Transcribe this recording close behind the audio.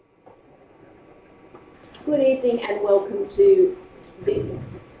Good evening and welcome to this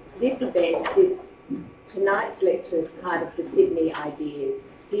event, tonight's lecture as part of the Sydney Ideas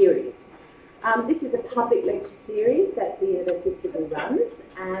series. This is a public lecture series that the University of Sydney runs,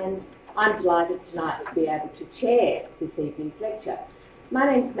 and I'm delighted tonight to be able to chair this evening's lecture.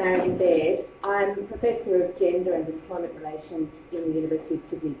 My name's Marion Baird. I'm Professor of Gender and Employment Relations in the University of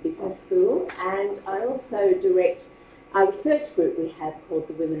Sydney Business School, and I also direct a research group we have called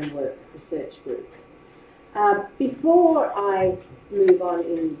the Women and Work Research Group. Before I move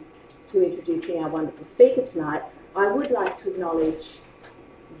on to introducing our wonderful speaker tonight, I would like to acknowledge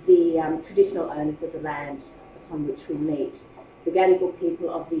the traditional owners of the land upon which we meet, the Gadigal people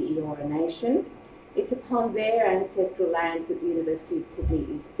of the Eora Nation. It's upon their ancestral lands that the University of Sydney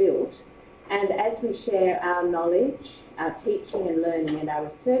is built, and as we share our knowledge, our teaching and learning and our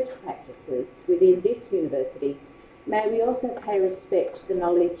research practices within this university, may we also pay respect to the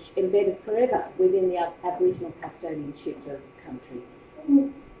knowledge embedded forever within the Aboriginal custodianship of the country.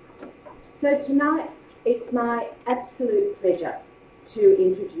 So tonight, it's my absolute pleasure to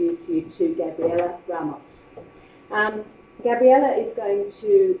introduce you to Gabriela Ramos. Gabriela is going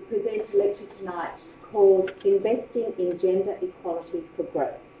to present a lecture tonight called Investing in Gender Equality for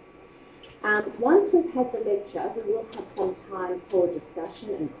Growth. Once we've had the lecture, we will have some time for discussion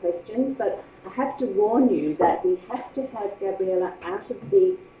and questions, but I have to warn you that we have to have Gabriela out of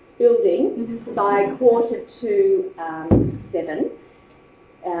the building by 7:15.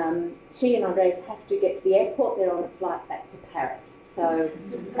 She and Andres have to get to the airport. They're on a flight back to Paris. So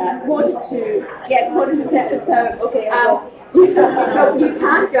 7:15. So okay, you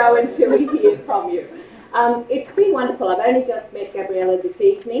can't go until we hear from you. It's been wonderful. I've only just met Gabriela this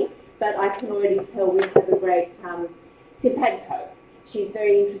evening, but I can already tell we have a great simpatico. She's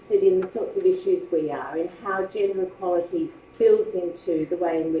very interested in the sorts of issues we are, in how gender equality builds into the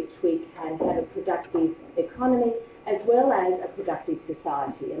way in which we can have a productive economy as well as a productive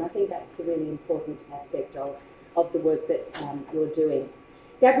society. And I think that's the really important aspect of the work that you're doing.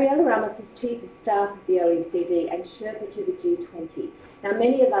 Gabriela Ramos is Chief of Staff of the OECD and Sherpa to the G20. Now,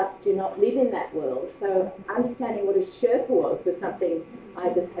 many of us do not live in that world, so understanding what a Sherpa was something I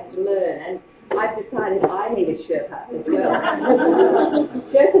just had to learn, and I've decided I need a Sherpa as well.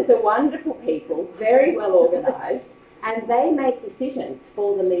 Sherpas are wonderful people, very well organised, and they make decisions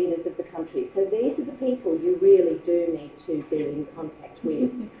for the leaders of the country. So these are the people you really do need to be in contact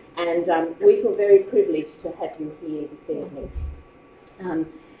with, and we feel very privileged to have you here this evening.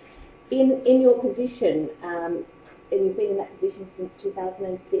 In your position, and you've been in that position since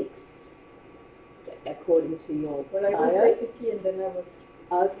 2006, according to your bio. I was deputy and then I was...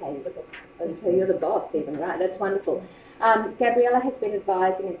 Okay, so you're the boss even, right? That's wonderful. Gabriela has been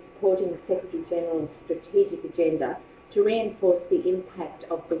advising and supporting the Secretary-General's strategic agenda to reinforce the impact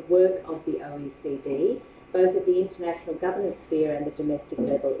of the work of the OECD, both at the international governance sphere and the domestic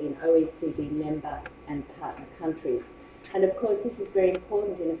level in OECD member and partner countries. And of course, this is very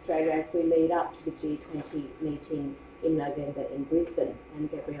important in Australia as we lead up to the G20 meeting in November in Brisbane, and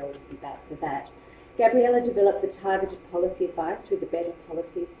Gabriela will be back for that. Gabriela developed the Targeted Policy Advice through the Better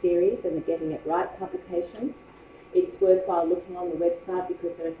Policy series and the Getting It Right publications. It's worthwhile looking on the website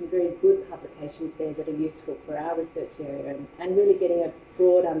because there are some very good publications there that are useful for our research area and really getting a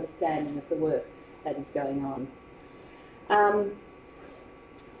broad understanding of the work that is going on.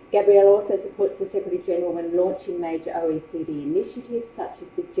 Gabriela also supports the Secretary-General when launching major OECD initiatives such as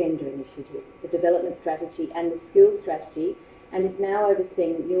the Gender Initiative, the Development Strategy and the Skills Strategy, and is now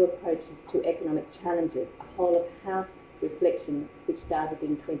overseeing new approaches to economic challenges, a whole-of-house reflection which started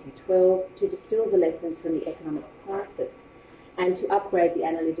in 2012 to distill the lessons from the economic crisis and to upgrade the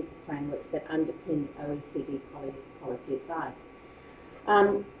analytical frameworks that underpin OECD policy advice.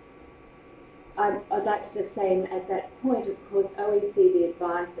 I'd like to just say at that point, of course, OECD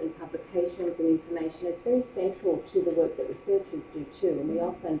advice and publications and information is very central to the work that researchers do too, and we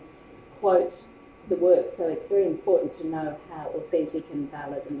often quote the work, so it's very important to know how authentic and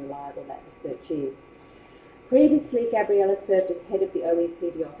valid and reliable that research is. Previously, Gabriela served as head of the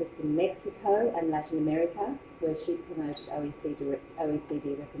OECD office in Mexico and Latin America, where she promoted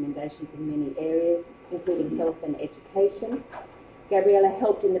OECD recommendations in many areas, including health and education. Gabriela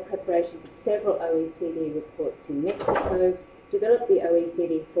helped in the preparation of several OECD reports in Mexico, developed the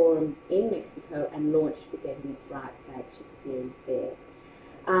OECD Forum in Mexico, and launched the Getting It Right flagship series there.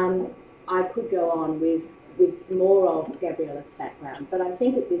 I could go on with more of Gabriela's background, but I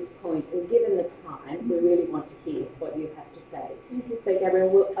think at this point, and given the time, we really want to hear what you have to say. So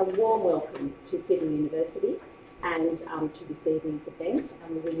Gabriela, a warm welcome to Sydney University and to this evening's event,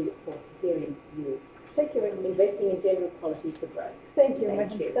 and we really look forward to hearing you. Thank you very much. investing in gender equality for growth. Thank you.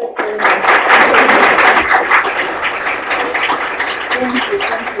 Thank you. That's very much.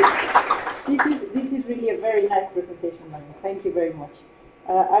 Thank you. This is really a very nice presentation, Maria. Thank you very much.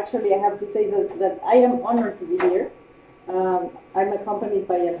 Actually, I have to say that I am honored to be here. I'm accompanied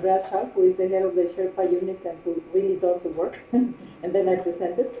by Andrea Schalk, who is the head of the Sherpa unit and who really does the work, and then I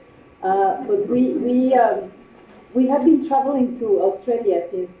present it. But we have been traveling to Australia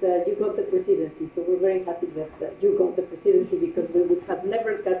since you got the presidency, so we're very happy that you got the presidency, because we would have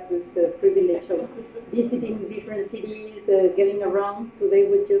never got this privilege of visiting different cities, getting around. Today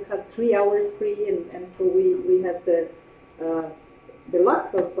we just have 3 hours free, and so we have the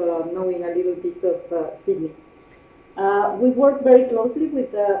luck of knowing a little bit of Sydney. We work very closely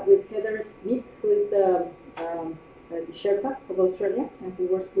with Heather Smith, who is the Sherpa of Australia, and who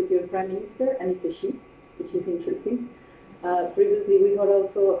works with your Prime Minister, and it's a she, which is interesting. Previously, we had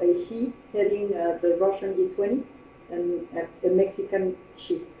also a she heading the Russian G20 and a Mexican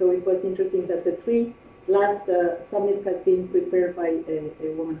she. So it was interesting that the 3 last summits have been prepared by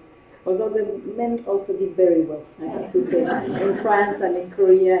a woman. Although the men also did very well, I have to say, in France and in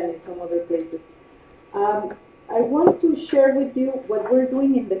Korea and in some other places. I want to share with you what we're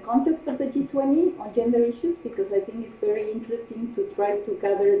doing in the context of the G20 on gender issues, because I think it's very interesting to try to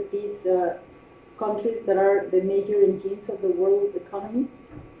gather these countries that are the major engines of the world economy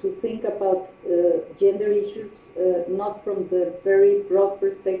to think about gender issues, not from the very broad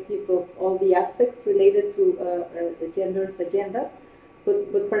perspective of all the aspects related to the gender's agenda,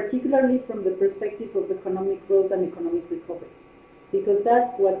 but particularly from the perspective of economic growth and economic recovery, because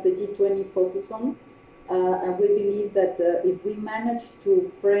that's what the G20 focuses on. And we believe that if we manage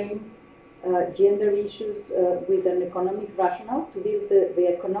to frame gender issues with an economic rationale, to build the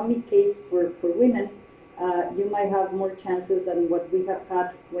economic case for women, you might have more chances than what we have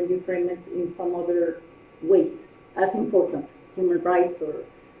had when you frame it in some other ways, as important, human rights or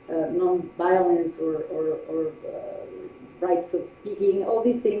non-violence or rights of speaking. All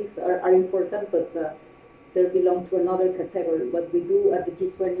these things are important, but they belong to another category. What we do at the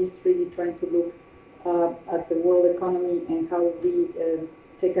G20 is really trying to look at the world economy and how we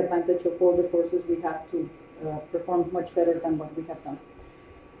take advantage of all the forces we have to perform much better than what we have done.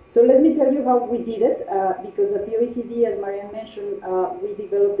 So let me tell you how we did it, because at the OECD, as Marianne mentioned, we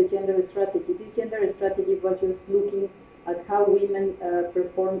developed the gender strategy. This gender strategy was just looking at how women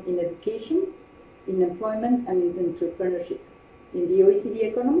perform in education, in employment, and in entrepreneurship. In the OECD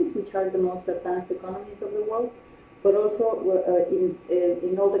economies, which are the most advanced economies of the world, but also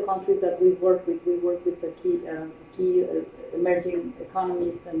in all the countries that we work with the key emerging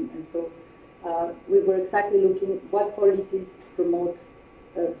economies, and so we were exactly looking what policies promote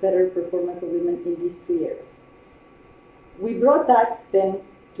better performance of women in these 3 areas. We brought that then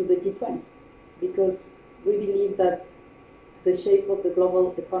to the G20 because we believe that the shape of the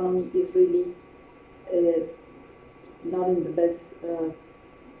global economy is really not in the best.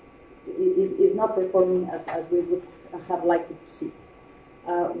 Is not performing as we would have liked it to see.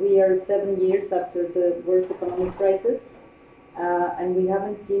 We are 7 years after the worst economic crisis, and we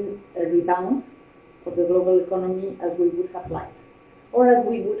haven't seen a rebound of the global economy as we would have liked, or as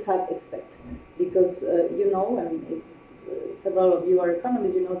we would have expected. Because and several of you are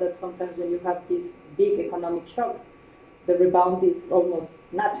economists, you know that sometimes when you have these big economic shocks, the rebound is almost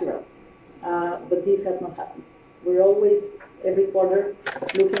natural. But this has not happened. We're always, every quarter,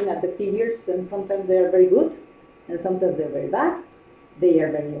 looking at the figures, and sometimes they are very good, and sometimes they're very bad. They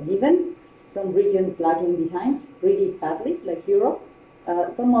are very uneven. Some regions lagging behind really badly, like Europe.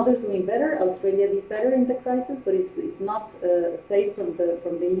 Some others doing better. Australia did better in the crisis, but it's not safe from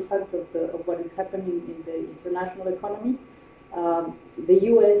the impact of what is happening in the international economy. The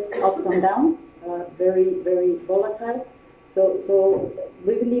U.S. ups and down, very, very volatile. So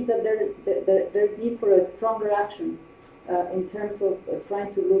we believe that there's need for a stronger action in terms of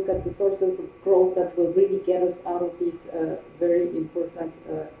trying to look at the sources of growth that will really get us out of this very important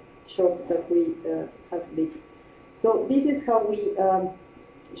shock that we have lived. So this is how we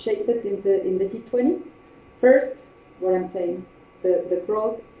shaped it in the G20. First, what I'm saying, the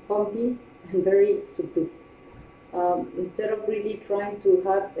growth bumpy and very subdued. Instead of really trying to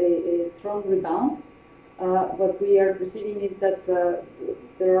have a strong rebound, what we are perceiving is that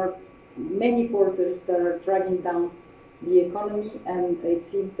there are many forces that are dragging down the economy, and it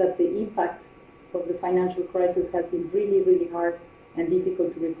seems that the impact of the financial crisis has been really, really hard and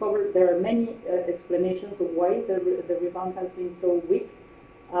difficult to recover. There are many explanations of why the rebound has been so weak,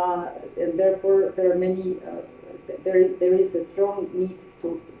 and therefore there are many. There is a strong need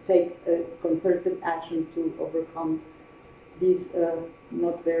to take concerted action to overcome these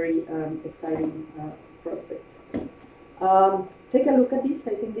not very exciting prospects. Take a look at this.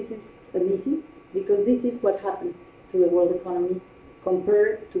 I think this is amazing because this is what happened to the world economy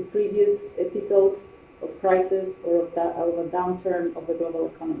compared to previous episodes of crisis or of a downturn of the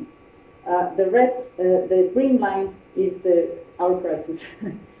global economy. The green line is our crisis.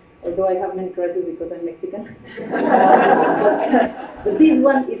 Although I have many crises because I'm Mexican. but this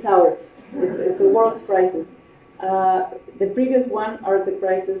one is ours. It's the world's crisis. The previous one are the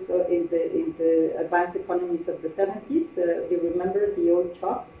crises in the advanced economies of the 70s. You remember the old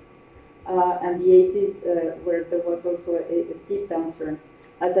shocks, and the 80s, where there was also a steep downturn.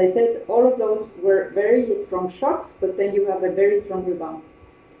 As I said, all of those were very strong shocks, but then you have a very strong rebound.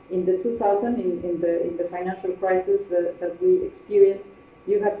 In the 2000, in the financial crisis that we experienced,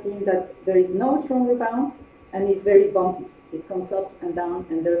 you have seen that there is no strong rebound, and it's very bumpy. It comes up and down,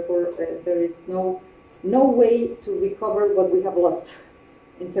 and therefore there is no way to recover what we have lost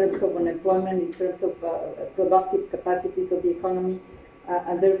in terms of unemployment, in terms of productive capacities of the economy,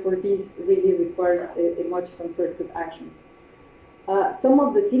 and therefore this really requires a much concerted action. Some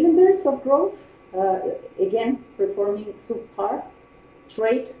of the cylinders of growth, again, performing subpar.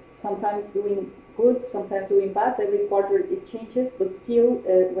 Trade, sometimes doing good, sometimes doing bad. Every quarter it changes, but still,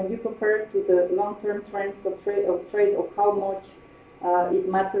 when you compare it to the long-term trends of trade, of how much it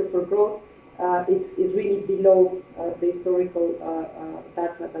matters for growth, it's really below the historical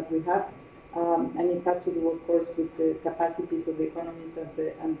data that we have, and it has to do, of course, with the capacities of the economies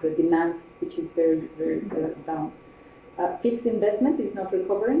and the demand, which is very, very down. Fixed investment is not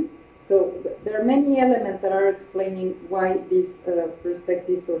recovering. So there are many elements that are explaining why these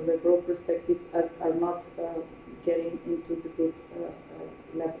perspectives or the growth perspectives are not getting into the good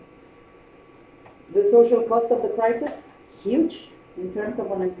level. The social cost of the crisis, huge in terms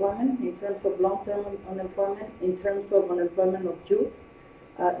of unemployment, in terms of long-term unemployment, in terms of unemployment of youth.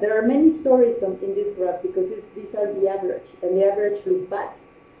 There are many stories in this graph because these are the average, and the average look back.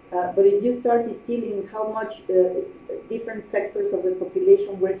 But if you start distilling how much different sectors of the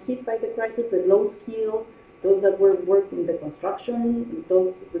population were hit by the crisis, the low skill, those that were working in the construction,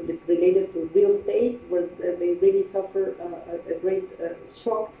 those related to real estate, where they really suffer a great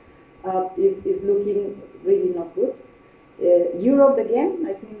shock, is looking really not good. Europe, again,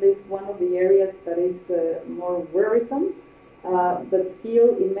 I think is one of the areas that is more worrisome. But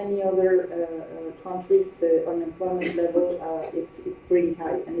still, in many other countries, the unemployment level is pretty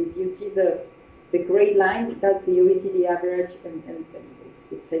high. And if you see the gray line, that's the OECD average, and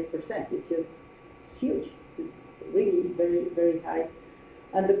it's 8%. It's huge. It's really very, very high.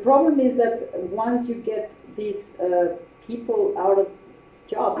 And the problem is that once you get these people out of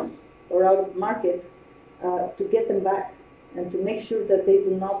jobs or out of market, to get them back, and to make sure that they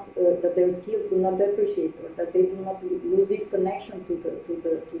do not, that their skills do not depreciate, or that they do not lose this connection to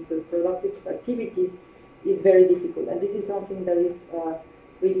the productive activities, is very difficult. And this is something that is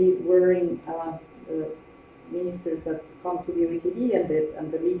really worrying ministers that come to the OECD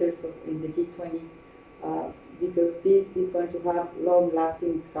and the leaders in the G20, because this is going to have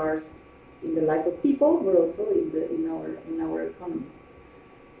long-lasting scars in the life of people, but also in our economy.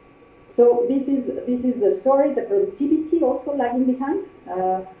 So this is the story. The productivity also lagging behind.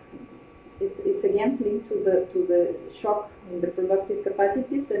 It's again linked to the shock in the productive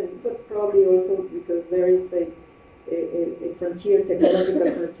capacities, but probably also because there is a frontier,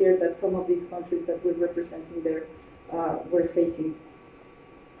 technological frontier, that some of these countries that we're representing there were facing.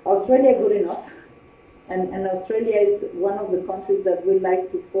 Australia, good enough, and Australia is one of the countries that we like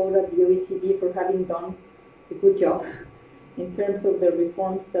to quote at the OECD for having done a good job in terms of the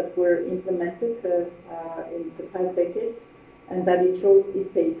reforms that were implemented in the past decades, and that it shows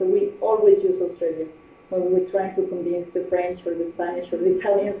it pays. So we always use Australia when we're trying to convince the French or the Spanish or the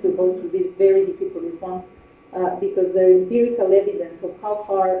Italians to go through these very difficult reforms, because there is empirical evidence of how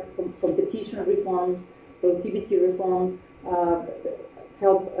far competition reforms, productivity reform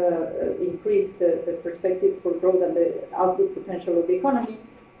help increase the perspectives for growth and the output potential of the economy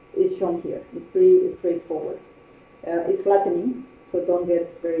is shown here. It's pretty straightforward. It's flattening, so don't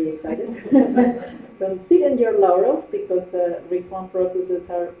get very excited. Don't sit in your laurels, because reform processes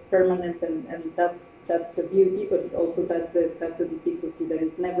are permanent, and that's the beauty, but also that's the difficulty, that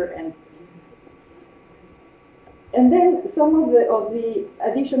it never ends. And then some of the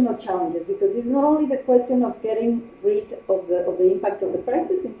additional challenges, because it's not only the question of getting rid of the impact of the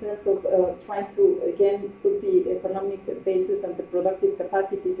crisis in terms of trying to again put the economic basis and the productive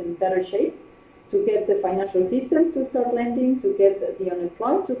capacities in better shape, to get the financial system to start lending, to get the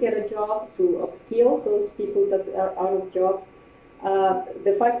unemployed to get a job, to upskill those people that are out of jobs,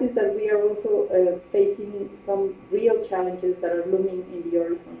 The fact is that we are also facing some real challenges that are looming in the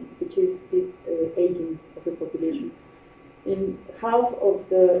horizon, which is this aging of the population. In half of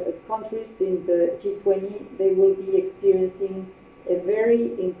the countries in the G20, they will be experiencing a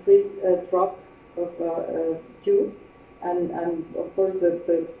very increased drop of youth, and of course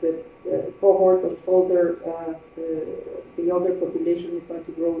the cohort of older, the older population is going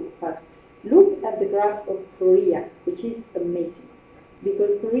to grow fast. Look at the graph of Korea, which is amazing,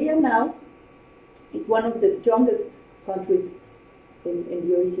 because Korea now is one of the youngest countries in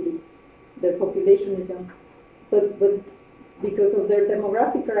the OECD. Their population is young, but because of their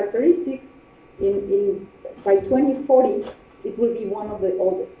demographic characteristics, by 2040 it will be one of the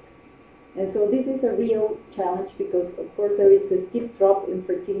oldest. And so this is a real challenge because, of course, there is a steep drop in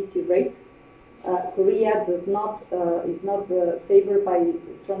fertility rate. Korea is not favored by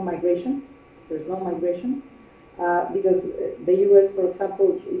strong migration. There's no migration because the U.S., for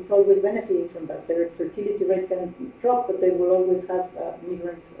example, is always benefiting from that. Their fertility rate can drop, but they will always have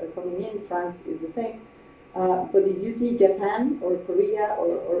migrants coming in. France is the same. But if you see Japan or Korea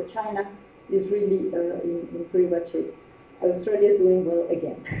or China, is really in pretty bad shape. Australia is doing well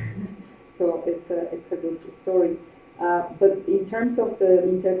again. So it's a good story. But in terms of the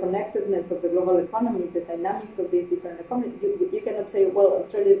interconnectedness of the global economy, the dynamics of these different economies, you cannot say, well,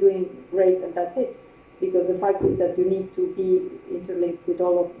 Australia is doing great and that's it. Because the fact is that you need to be interlinked with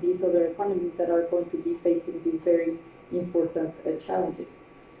all of these other economies that are going to be facing these very important challenges.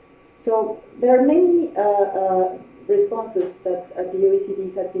 So there are many responses that the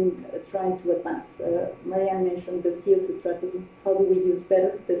OECD has been trying to advance. Marianne mentioned the skills strategy. How do we use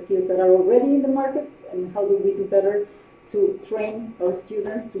better the skills that are already in the market, and how do we do better to train our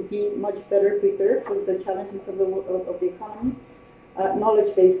students to be much better prepared for the challenges of the economy?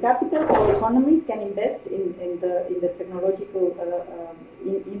 Knowledge-based capital. All economies can invest in the technological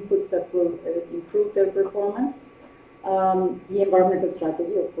inputs that will improve their performance. The environmental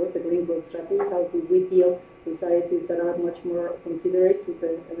strategy, of course, the green growth strategy. How do we build societies that are much more considerate to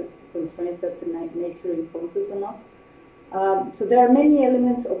the constraints that the nature imposes on us? So there are many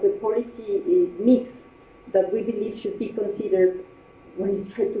elements of the policy mix that we believe should be considered when you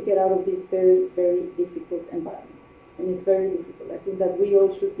try to get out of this very, very difficult environment. And it's very difficult. I think that we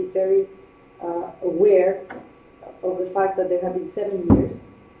all should be very aware of the fact that there have been 7 years.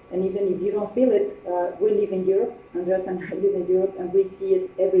 And even if you don't feel it, we live in Europe, Andreas and I live in Europe, and we see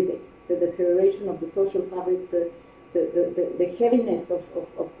it every day. The deterioration of the social fabric, the heaviness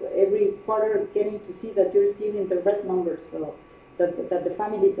of every quarter getting to see that you're still in the red numbers, so that the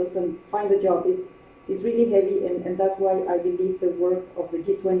family doesn't find a job is really heavy, and that's why I believe the work of the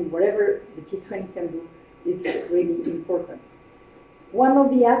G20, whatever the G20 can do, is really important. One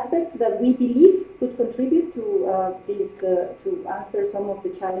of the aspects that we believe could contribute to to answer some of the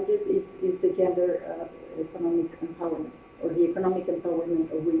challenges is the gender economic empowerment, or the economic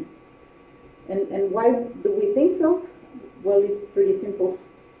empowerment of women. And why do we think so? Well, it's pretty simple.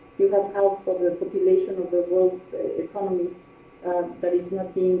 You have half of the population of the world economy that is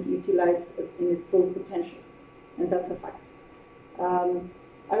not being utilized in its full potential, and that's a fact.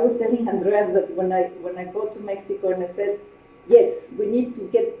 I was telling Andreas that when I go to Mexico and I said, yes, we need to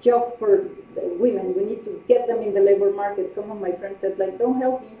get jobs for women. We need to get them in the labor market. Some of my friends said, like, don't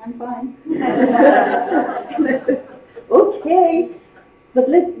help me, I'm fine. Okay, but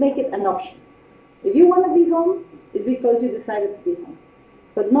let's make it an option. If you want to be home, it's because you decided to be home.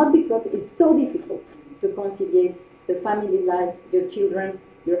 But not because it's so difficult to conciliate the family life, your children,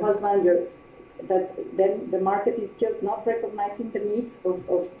 your husband, that then the market is just not recognizing the needs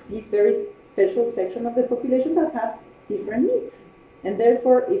of this very special section of the population that have different needs. And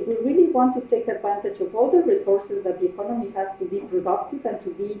therefore, if we really want to take advantage of all the resources that the economy has to be productive and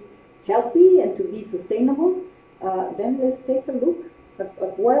to be healthy and to be sustainable, then let's take a look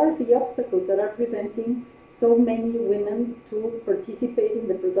at what are the obstacles that are preventing so many women to participate in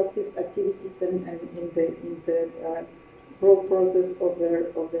the productive activities and in the growth process of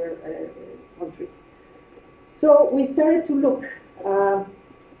their countries. So we started to look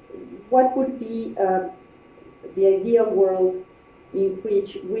what would be the ideal world in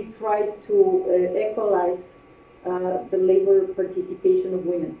which we try to equalize the labor participation of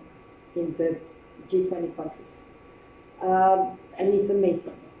women in the G20 countries. And it's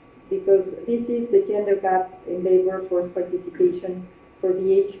amazing, because this is the gender gap in labor force participation for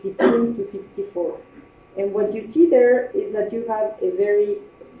the age between to 64. And what you see there is that you have a very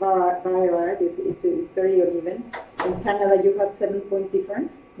varied, it's very uneven. In Canada, you have 7-point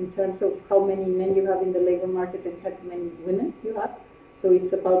difference in terms of how many men you have in the labor market and how many women you have. So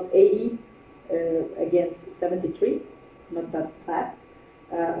it's about 80 against 73. not that bad.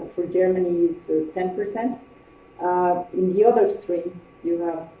 For Germany, it's 10%. In the other extreme, you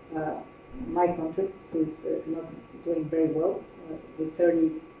have my country, who's not doing very well, with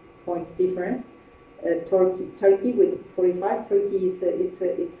 30 points difference. Turkey with 45. Turkey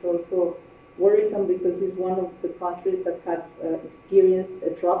it's also worrisome because it's one of the countries that have experienced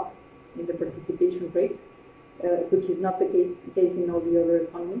a drop in the participation rate, which is not the case in all the other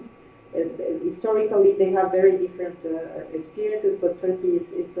economies. Historically, they have very different experiences, but Turkey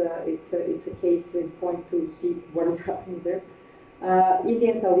it's a case in point to see what is happening there.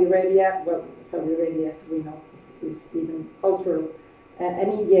 India and Saudi Arabia, well, Saudi Arabia we know is even cultural,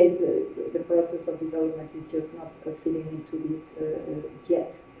 and India is the process of development is just not fitting into this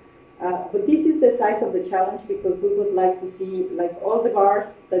yet. But this is the size of the challenge because we would like to see, like all the bars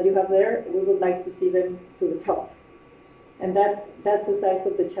that you have there, we would like to see them to the top. And that's the size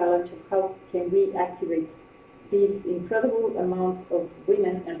of the challenge of how can we activate these incredible amounts of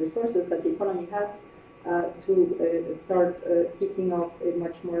women and resources that the economy has to start kicking off a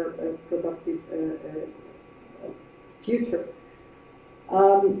much more productive future.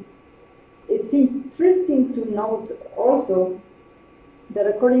 It's interesting to note also that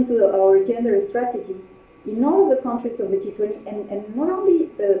according to our gender strategy, in all the countries of the G20, and not only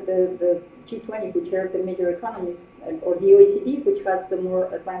the G20, which are the major economies, or the OECD, which has the more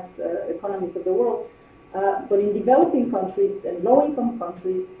advanced economies of the world, but in developing countries and low-income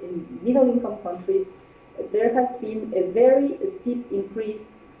countries, in middle-income countries, there has been a very steep increase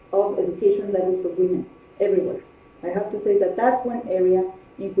of education levels of women everywhere. I have to say that that's one area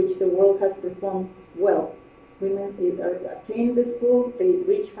in which the world has performed well. Women attend the school, they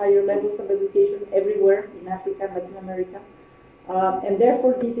reach higher levels of education everywhere in Africa and Latin America. And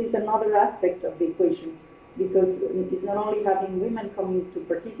therefore, this is another aspect of the equation, because it's not only having women coming to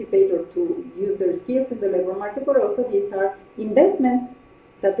participate or to use their skills in the labor market, but also these are investments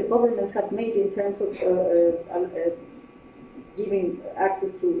that the government has made in terms of giving access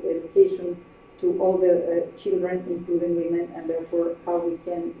to education to all the children, including women, and therefore how we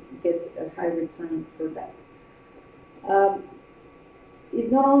can get a high return for that.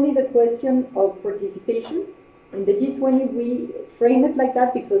 It's not only the question of participation. In the G20, we frame it like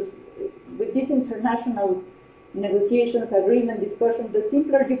that because with these international negotiations, agreement, discussion, the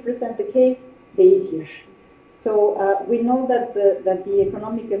simpler you present the case, the easier. So we know that the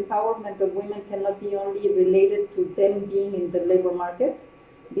economic empowerment of women cannot be only related to them being in the labor market,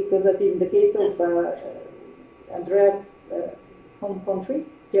 because as in the case of Andrea's home country,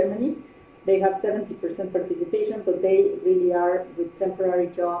 Germany, they have 70% participation, but they really are with temporary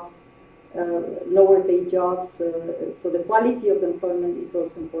jobs, lower paid jobs, so the quality of the employment is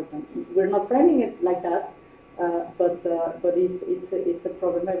also important. We're not framing it like that, but it's a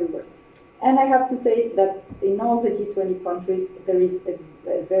problem everywhere. And I have to say that in all the G20 countries, there is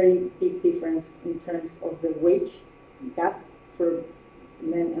a very big difference in terms of the wage gap for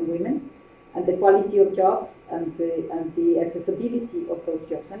men and women, and the quality of jobs and the accessibility of those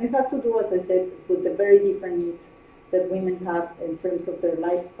jobs. And it has to do, as I said, with the very different needs that women have in terms of their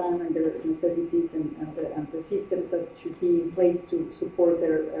lifespan and their necessities and the systems that should be in place to support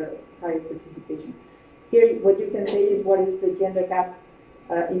their higher participation. Here, what you can say is what is the gender gap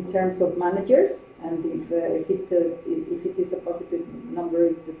in terms of managers, and if it is a positive number,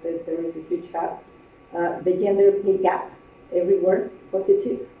 there is a huge gap. The gender pay gap everywhere,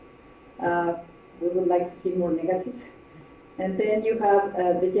 positive. We would like to see more negatives. And then you have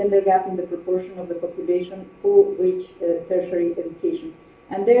the gender gap in the proportion of the population who reach tertiary education.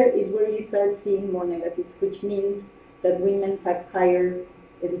 And there is where you start seeing more negatives, which means that women have higher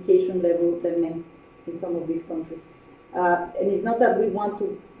education level than men in some of these countries. And it's not that we want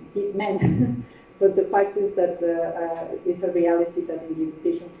to beat men, but the fact is that it's a reality that in the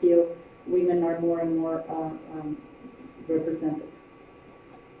education field, women are more and more represented.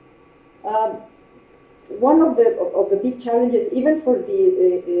 One of the big challenges, even for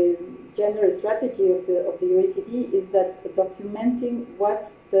the gender strategy of the OECD, is that documenting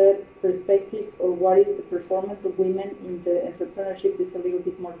what the perspectives or what is the performance of women in the entrepreneurship is a little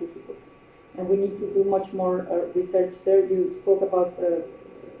bit more difficult. And we need to do much more research there. You spoke about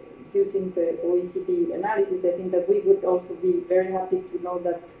using the OECD analysis. I think that we would also be very happy to know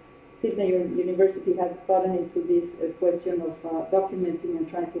that Sydney University has gotten into this question of documenting and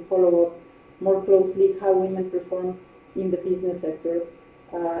trying to follow up more closely how women perform in the business sector,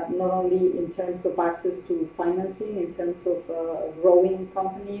 not only in terms of access to financing, in terms of growing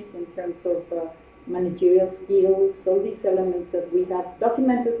companies, in terms of managerial skills, all these elements that we have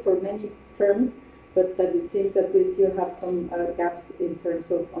documented for many firms, but that it seems that we still have some gaps in terms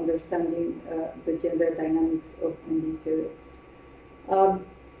of understanding the gender dynamics in this area.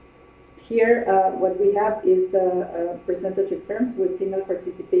 Here, what we have is the percentage of firms with female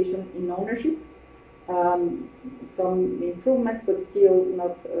participation in ownership. Some improvements, but still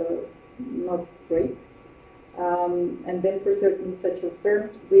not great. And then percentage of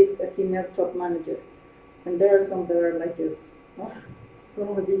firms with a female top manager. And there are some that are like this. No?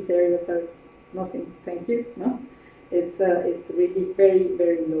 Some of these areas are nothing. Thank you. No, it's really very,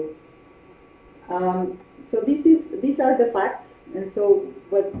 very low. So these are the facts. And so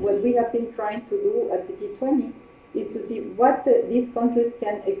what we have been trying to do at the G20 is to see what these countries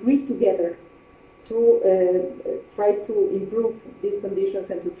can agree together to try to improve these conditions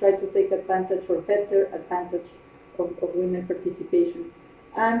and to try to take advantage or better advantage of women participation.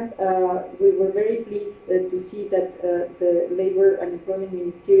 And we were very pleased to see that the Labour and Employment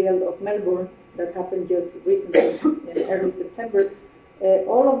Ministerial of Melbourne, that happened just recently in early September,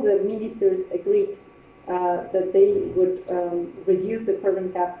 all of the ministers agreed that they would reduce the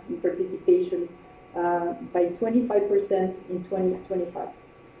current gap in participation by 25% in 2025.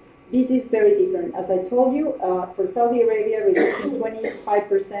 This is very different. As I told you, for Saudi Arabia, reducing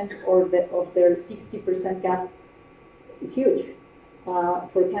 25% of their 60% gap is huge.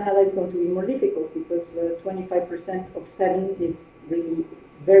 For Canada, it's going to be more difficult because 25% of 7 is really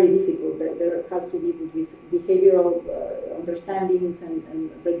very difficult. There has to be with behavioral understandings and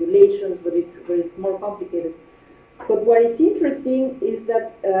regulations, but it's more complicated. But what is interesting is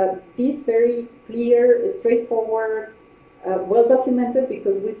that this very clear, straightforward, well documented,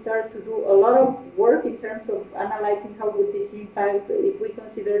 because we started to do a lot of work in terms of analyzing how would this impact if we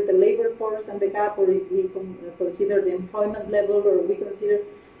consider the labor force and the gap, or if we consider the employment level, or we consider.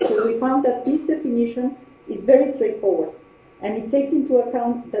 So we found that this definition is very straightforward, and it takes into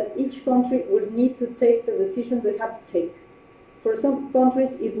account that each country would need to take the decisions they have to take. For some countries,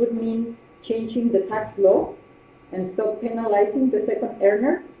 it would mean changing the tax law and stop penalizing the second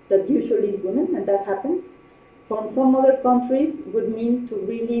earner, that usually is women, and that happens. From some other countries would mean to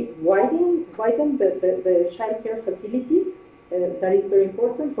really widen the child care facilities. That is very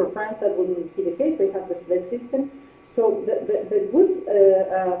important. For France, that wouldn't be the case. They have the flex system. So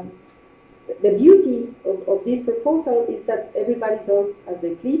the beauty of this proposal is that everybody does as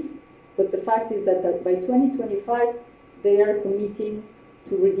they please. But the fact is that by 2025, they are committing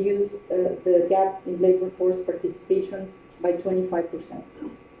to reduce the gap in labor force participation by 25%.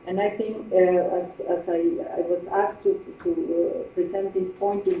 And I think, as I was asked to present this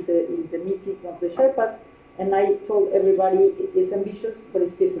point in the meeting of the Sherpas, and I told everybody it's ambitious, but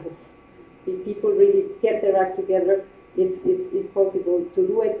it's feasible. If people really get their act together, it's possible to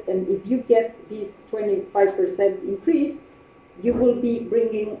do it. And if you get this 25% increase, you will be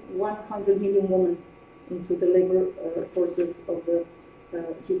bringing 100 million women into the labor forces of the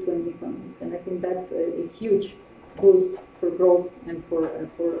G20 economies. And I think that's a huge boost for growth and for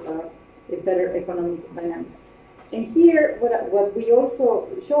a better economic dynamics. And here, what we also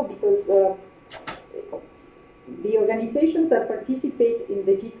show, because the organizations that participate in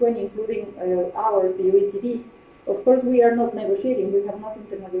the G20, including ours, the OECD, of course, we are not negotiating. We have nothing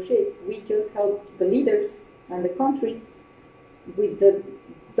to negotiate. We just help the leaders and the countries with the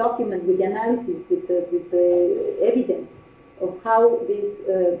document, with the analysis, with the evidence of how these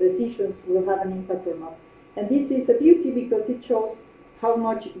decisions will have an impact or not. And this is a beauty because it shows how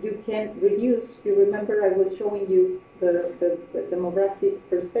much you can reduce. You remember I was showing you the demographic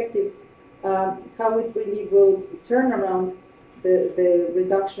perspective, how it really will turn around the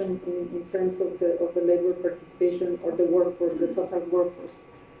reduction in terms of the labor participation or the workforce, the total workforce.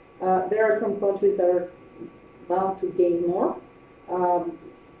 There are some countries that are bound to gain more,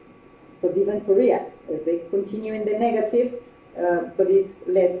 but even Korea, they continue in the negative. But it's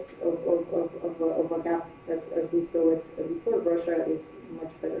less of a gap as we saw it before. Russia is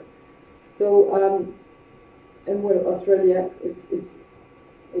much better. So, and well, Australia is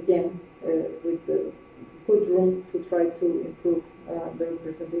again with good room to try to improve the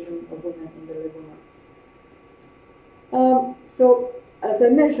representation of women in the labor market. So, as I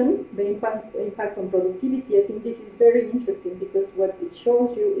mentioned, the impact on productivity, I think this is very interesting because what it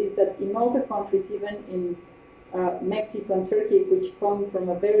shows you is that in all the countries, even in Mexico and Turkey, which come from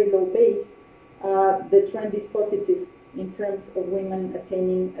a very low base, the trend is positive in terms of women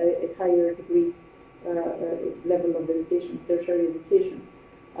attaining a higher degree level of education, tertiary education.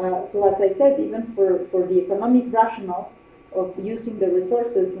 So as I said, even for the economic rationale of using the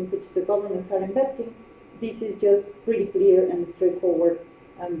resources in which the governments are investing, this is just pretty clear and straightforward,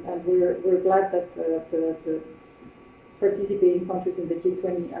 and we're glad that the participating countries in the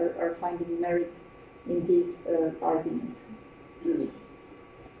G20 are finding merit in these arguments.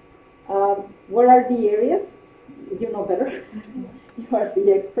 What are the areas? You know better. You are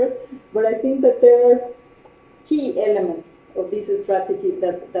the expert. But I think that there are key elements of this strategy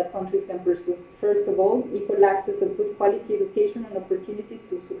that countries can pursue. First of all, equal access of good quality education and opportunities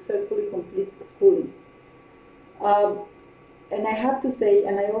to successfully complete schooling. And I have to say,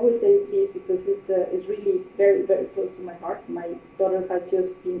 and I always say this because it's really very, very close to my heart. My daughter has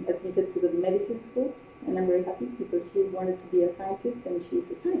just been admitted to the medicine school, and I'm very happy because she wanted to be a scientist, and she's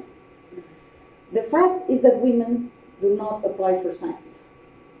a scientist. The fact is that women do not apply for science,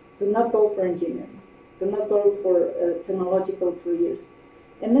 do not go for engineering, do not go for technological careers.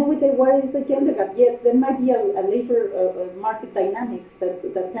 And then we say, what is the gender gap? Yes, there might be a labor market dynamics that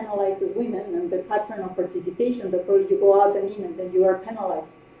penalizes women and the pattern of participation that probably you go out and in and then you are penalized.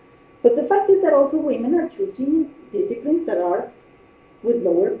 But the fact is that also women are choosing disciplines that are with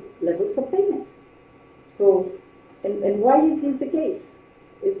lower levels of payment. So, and why is this the case?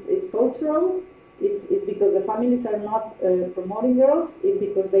 It's cultural. It's because the families are not promoting girls. It's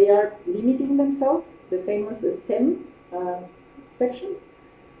because they are limiting themselves. The famous STEM section.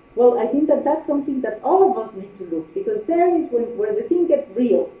 Well, I think that that's something that all of us need to look, because there is where the thing gets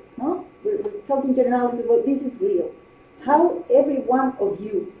real. No? We're talking generalities, well, this is real. How every one of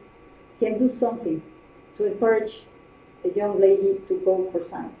you can do something to encourage a young lady to go for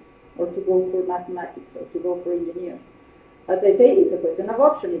science, or to go for mathematics, or to go for engineering. As I say, it's a question of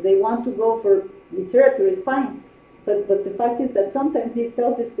option. If they want to go for literature, it's fine. But the fact is that sometimes this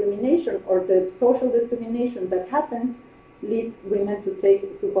self-discrimination or the social discrimination that happens leads women to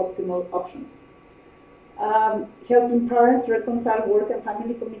take suboptimal options. Helping parents reconcile work and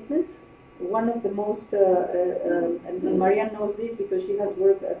family commitments. One of the most, and Marianne knows this because she has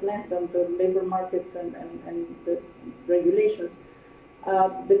worked at length on the labor markets and the regulations.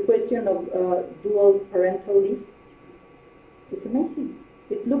 The question of dual parental leave is amazing.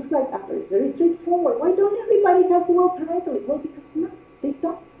 It looks like it's very straightforward. Why don't everybody have dual parental leave? Well, because no, they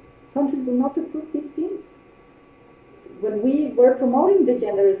don't. Countries do not approve these things. When we were promoting the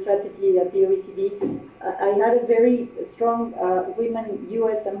gender strategy at the OECD, I had a very strong women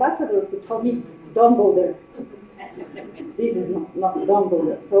U.S. ambassador who told me, don't go there. This is not don't go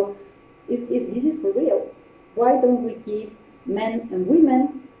there. So this is for real. Why don't we give men and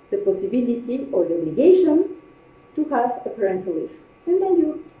women the possibility or the obligation to have a parental leave? And then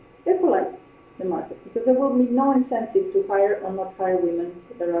you equalize the market, because there will be no incentive to hire or not hire women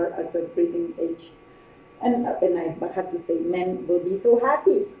that are at the breeding age. And I have to say, men will be so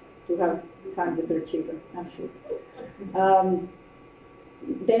happy to have time with their children, I'm sure.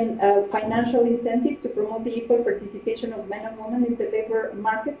 Then financial incentives to promote the equal participation of men and women in the labor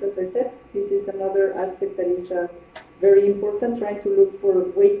market. As I said, this is another aspect that is very important, trying to look for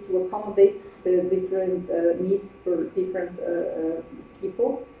ways to accommodate the different needs for different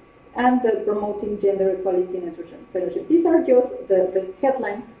people. And promoting gender equality and entrepreneurship. These are just the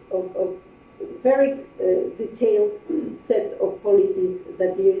headlines of very detailed set of policies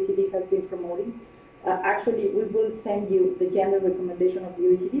that the OECD has been promoting. Actually, we will send you the gender recommendation of the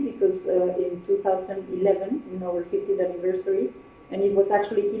OECD because in 2011, in our 50th anniversary, and it was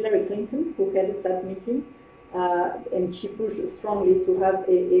actually Hillary Clinton who headed that meeting, and she pushed strongly to have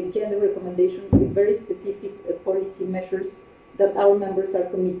a gender recommendation with very specific policy measures that our members are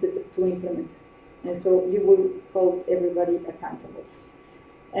committed to implement. And so you will hold everybody accountable.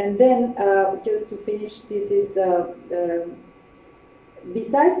 And then, just to finish, this is,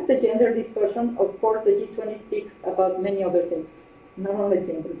 besides the gender discussion, of course, the G20 speaks about many other things. Not only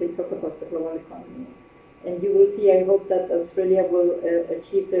gender, they talk about the global economy. And you will see, I hope that Australia will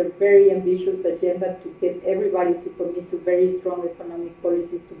achieve their very ambitious agenda to get everybody to commit to very strong economic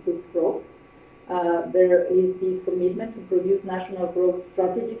policies to boost growth. There is this commitment to produce national growth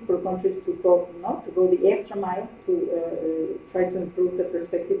strategies for countries to go the extra mile to try to improve the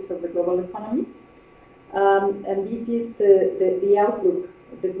perspectives of the global economy. And this is the outlook.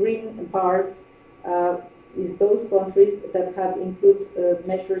 The green bars is those countries that have included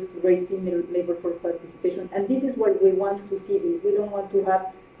measures to raise female labor force participation. And this is what we want to see this. We don't want to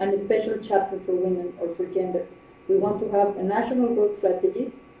have a special chapter for women or for gender. We want to have a national growth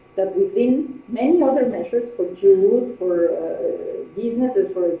strategy that within many other measures for youth, for businesses,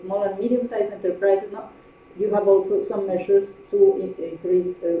 for small and medium-sized enterprises, you have also some measures to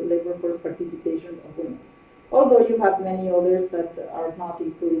increase labor force participation of women. Although you have many others that are not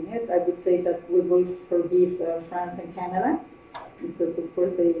including it, I would say that we will forgive France and Canada, because of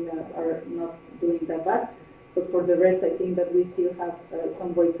course they are not doing that bad. But for the rest, I think that we still have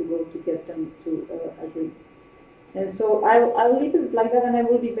some way to go to get them to agree. And so I'll leave it like that, and I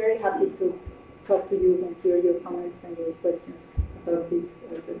will be very happy to talk to you and hear your comments and your questions about this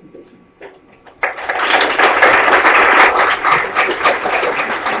presentation.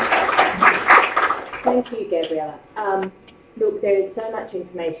 Thank you, Gabriela. Look, there is so much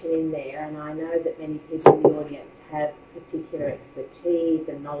information in there, and I know that many people in the audience have particular expertise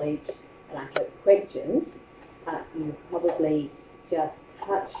and knowledge, and I hope questions. You've probably just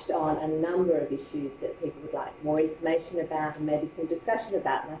touched on a number of issues that people would like more information about and maybe some discussion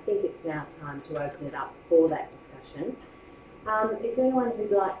about, and I think it's now time to open it up for that discussion. Is there anyone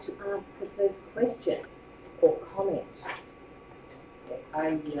who'd like to ask the first question or comment? My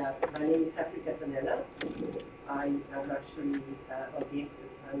name is Africa Zanella. I am actually on the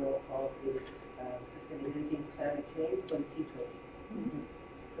expert panel of the Sustainability and Climate Change for the C20.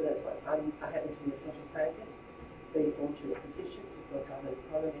 So that's why I happen to be a social scientist, very fortunate position to both I'm an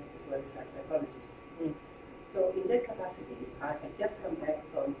economist as well as a psychologist. So in that capacity, I had just come back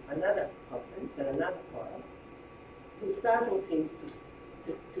from another conference and another forum whose title seems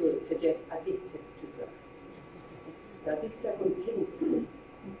to suggest addicted to drugs. Now this is a continuum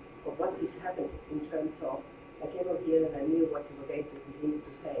of what is happening in terms of, I came up here and I knew what you were going to begin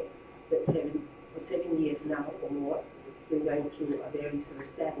to say, that for 7 years now or more, we're going through a very sort of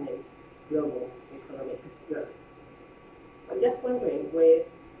stagnant global economic growth. I'm just wondering where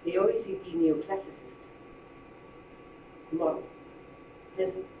the OECD neoclassicist model has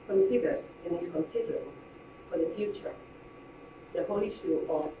considered and is considering for the future the whole issue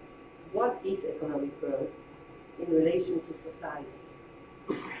of what is economic growth in relation to society.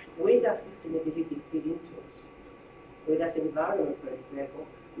 Where does sustainability fit into it? Where does environment, for example,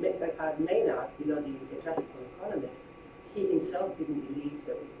 Maynard, the classical economist, he himself didn't believe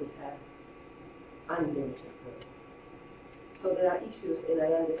that we could have unlimited growth. So there are issues, and I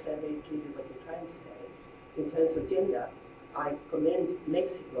understand very clearly what you're trying to say. In terms of gender, I commend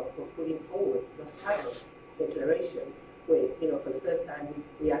Mexico for putting forward Los Cabos Declaration, where, for the first time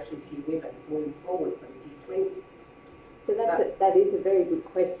we actually see women moving forward from the G20. So that is a very good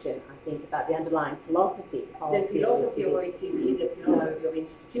question, I think, about the underlying philosophy of the philosophy of OECD, the philosophy of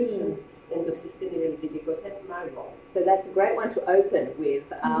institutions, and of sustainability, because that's my role. So that's a great one to open with.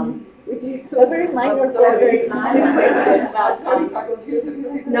 Would you? A very minor question.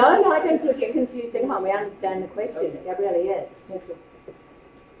 No, I don't think you're confused at all. We understand the question. Okay. Gabriela, yes. Okay.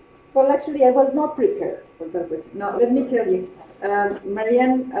 Well, actually, I was not prepared for that question. Now, let me tell you.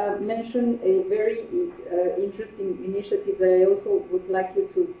 Marianne mentioned a very interesting initiative that I also would like you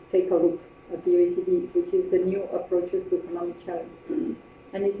to take a look at the OECD, which is the new approaches to economic challenges.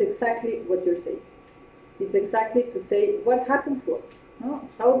 And it's exactly what you're saying. It's exactly to say what happened to us. No?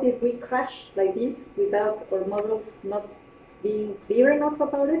 How did we crash like this without our models not being clear enough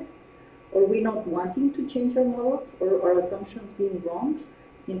about it? Or we not wanting to change our models, or our assumptions being wrong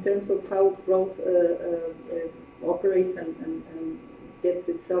in terms of how growth operates and gets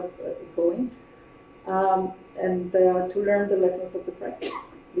itself going, and to learn the lessons of the crisis,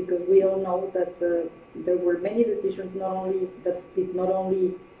 because we all know that there were many decisions that did not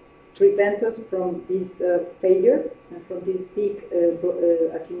only prevent us from this failure and from this big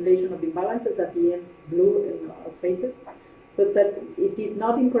accumulation of imbalances at the end blew in our faces, but that it did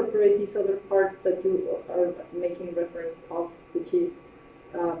not incorporate these other parts that you are making reference of, which is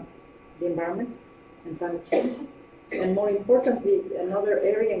the environment and climate change. And more importantly, another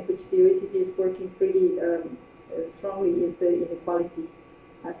area in which the OECD is working pretty strongly is the inequality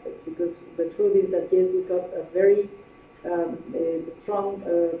aspects, because the truth is that yes, we got a very strong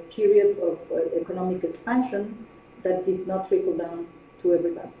period of economic expansion that did not trickle down to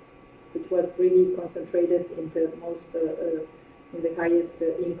everybody, which was really concentrated in the most, in the highest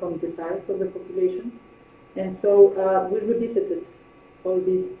income deciles of the population. And so we revisited all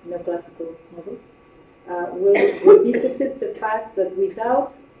these neoclassical models. We revisited the fact that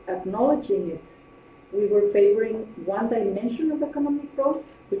without acknowledging it, we were favoring one dimension of economic growth,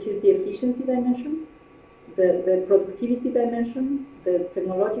 which is the efficiency dimension, the productivity dimension, the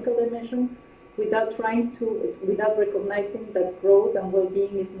technological dimension, without recognizing that growth and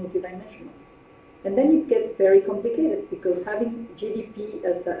well-being is multidimensional. And then it gets very complicated, because having GDP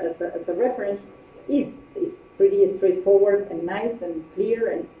as a reference is pretty straightforward and nice and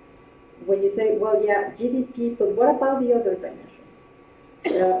clear. And when you say, well, yeah, GDP, but what about the other dimensions?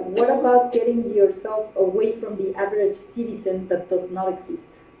 What about getting yourself away from the average citizen that does not exist?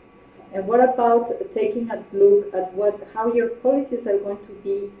 And what about taking a look at how your policies are going to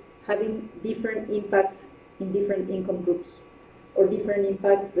be having different impacts in different income groups, or different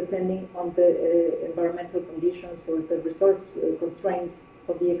impacts depending on the environmental conditions or the resource constraints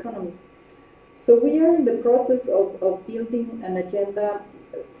of the economies? So we are in the process of building an agenda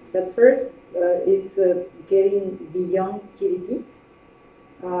that first it's getting beyond GDP,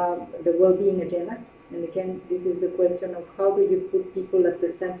 the well-being agenda. And again, this is the question of how do you put people at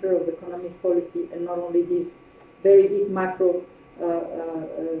the center of economic policy and not only these very big macro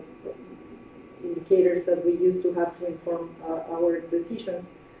indicators that we used to have to inform our decisions.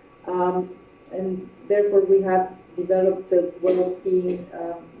 And therefore we have developed the well-being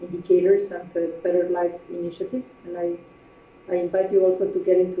indicators and the Better Life Initiative. And I invite you also to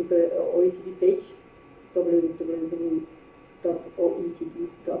get into the OECD page,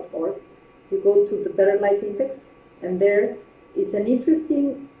 www.oecd.org. You go to the Better Life Index, and there is an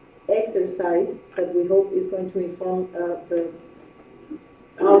interesting exercise that we hope is going to inform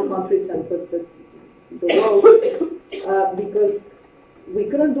our countries and the world, because we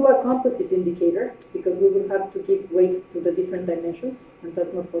couldn't do a composite indicator because we would have to give weight to the different dimensions, and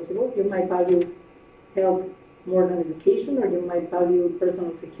that's not possible. You might value health more than education, or you might value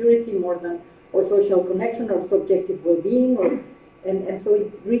personal security more than, or social connection, or subjective well-being, and so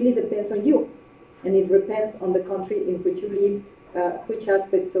it really depends on you, and it depends on the country in which you live, which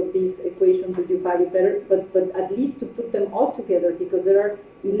aspects of this equation do you value better, but at least to put them all together, because there are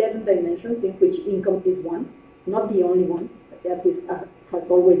 11 dimensions in which income is one, not the only one, that is, has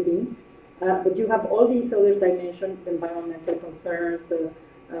always been, but you have all these other dimensions, environmental concerns,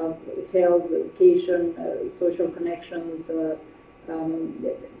 health, education, social connections,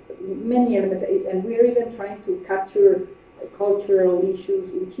 many elements, and we're even trying to capture cultural issues,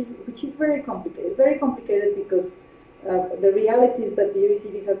 which is very complicated. Very complicated because the reality is that the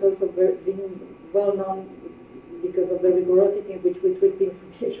OECD has also been well known because of the rigorosity in which we treat the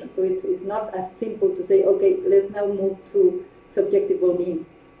information. So it's not as simple to say, okay, let's now move to subjective well-being,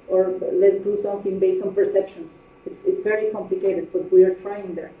 or let's do something based on perceptions. It's very complicated, but we are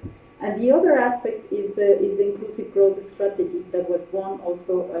trying there. And the other aspect is the inclusive growth strategy that was born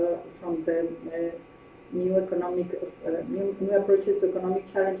also from the new approaches to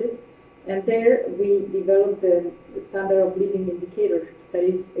economic challenges. And there we developed the standard of living indicator that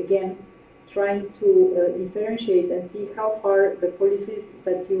is, again, trying to differentiate and see how far the policies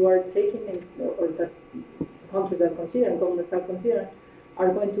that you are taking or that countries are considering, governments are considering,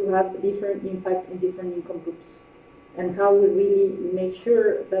 are going to have different impact in different income groups, and how we really make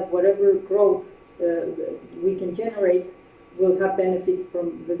sure that whatever growth we can generate will have benefits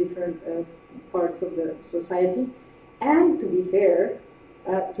from the different parts of the society, and to be fair,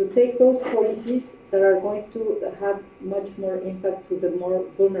 to take those policies that are going to have much more impact to the more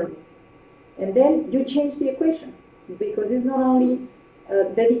vulnerable. And then you change the equation, because it's not only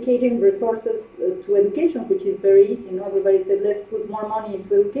dedicating resources to education, which is very easy. You know, everybody said, let's put more money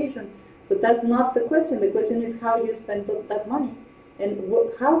into education. But that's not the question. The question is how you spend that money. And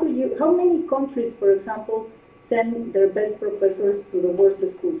how many countries, for example, send their best professors to the worst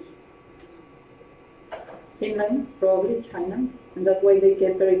schools? Finland, probably China, and that's why they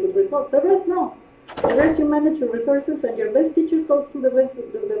get very good results. The rest, no. The rest, you manage your resources, and your best teachers go to the best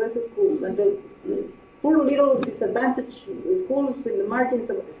schools, and the poor little disadvantaged schools in the margins,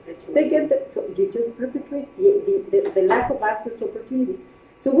 they get that. So you just perpetuate the lack of access to opportunities.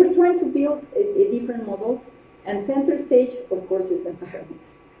 So we're trying to build a different model, and center stage, of course, is environment.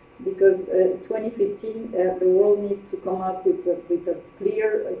 Because 2015, the world needs to come up with a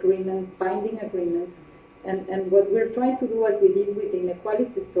clear agreement, binding agreement. And what we're trying to do, as we did with the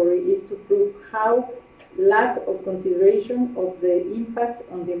inequality story, is to prove how lack of consideration of the impact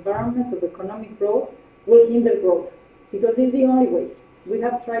on the environment of economic growth will hinder growth. Because it's the only way. We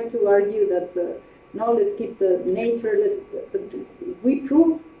have tried to argue that, no, let's keep the nature, but we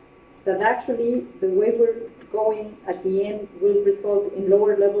prove that actually the way we're going at the end will result in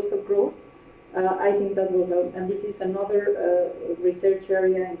lower levels of growth. I think that will help. And this is another research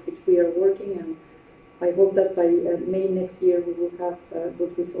area in which we are working, and I hope that by May next year we will have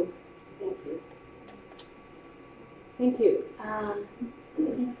good results. Thank you. Thank you.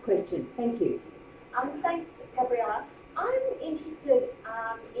 Next question. Thank you. Thanks, Gabriela. I'm interested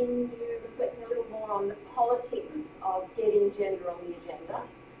in you reflecting a little more on the politics of getting gender on the agenda.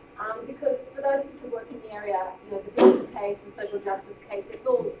 Because for those who work in the area, you know, the business case and social justice case, it's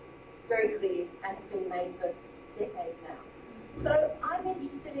all very clear and has been made for decades now. So I'm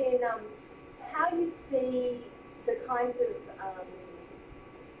interested in how you see the kinds of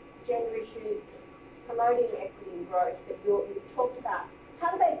gender issues promoting equity and growth that you've talked about.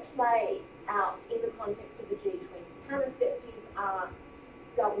 How do they play out in the context of the G20? How receptive are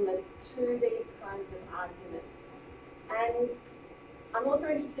governments to these kinds of arguments? And I'm also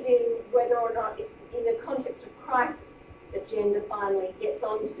interested in whether or not it's in the context of crisis that gender finally gets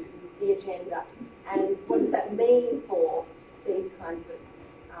onto the agenda, and what does that mean for these kinds of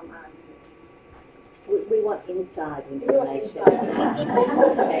arguments? We want inside information.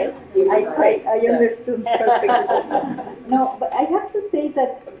 Okay. I understood perfectly. No, but I have to say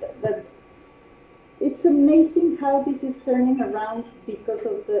that it's amazing how this is turning around because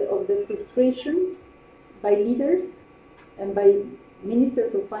of the frustration by leaders and by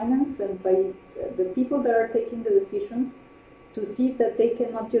ministers of finance and by the people that are taking the decisions to see that they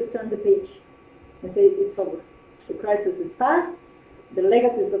cannot just turn the page and say it's over. The crisis is past. The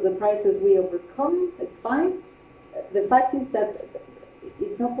legacies of the crisis we overcome. It's fine. The fact is that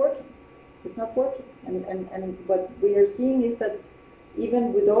it's not working. It's not working. And what we are seeing is that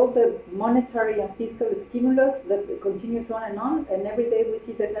even with all the monetary and fiscal stimulus that continues on, and every day we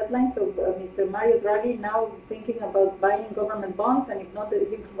see the headlines of Mr. Mario Draghi now thinking about buying government bonds, and if not,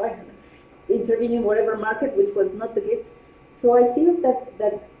 he will buy intervening in whatever market, which was not the case. So I feel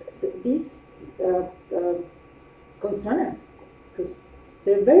that these concern, because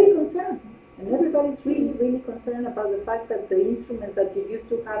they're very concerned, and everybody's really, really concerned about the fact that the instrument that you used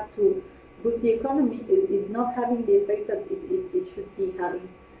to have to boost the economy is not having the effect that it should be having.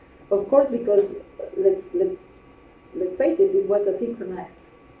 Of course, because let's face it, it was a synchronized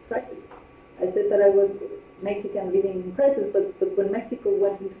crisis. I said that I was Mexican living in crisis, but when Mexico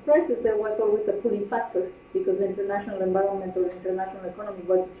went into crisis, there was always a pulling factor because the international environment or the international economy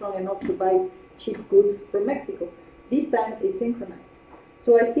was strong enough to buy cheap goods from Mexico. This time is synchronized.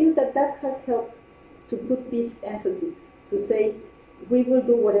 So I feel that has helped to put this emphasis, to say we will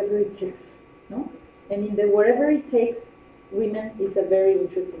do whatever it takes. No? And in the whatever it takes, women is a very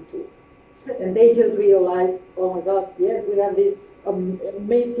interesting tool. And they just realize, oh my God, yes, we have this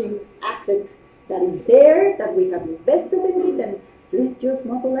amazing asset that is there, that we have invested in it, and let's just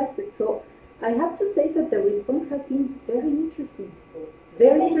mobilize it. So I have to say that the response has been very interesting.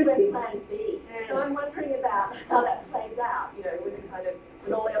 Very interesting. Plan B. So I'm wondering about how that plays out, with the kind of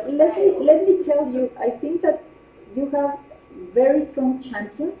with all else let me tell you, I think that you have very strong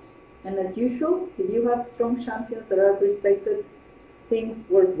champions, and as usual, if you have strong champions that are respected, things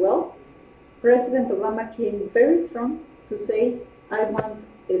work well. President Obama came very strong to say, I want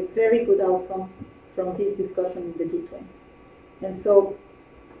a very good outcome from this discussion in the G20. And so,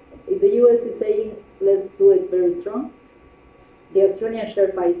 if the US is saying, let's do it very strong, the Australian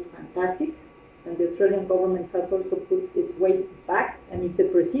Sherpa is fantastic, and the Australian government has also put its weight back, and if the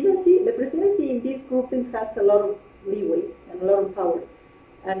presidency in this grouping has a lot of leeway and a lot of power,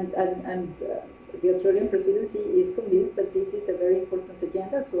 and the Australian presidency is convinced that this is a very important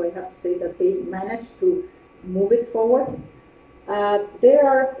agenda, so I have to say that they managed to move it forward. There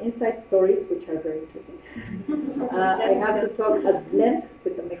are inside stories which are very interesting. I have to talk at length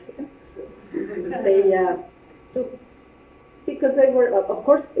with the Mexicans. Because they were, of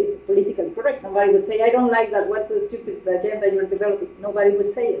course, it's politically correct. Nobody would say, I don't like that, what's the stupid agenda you're developing? Nobody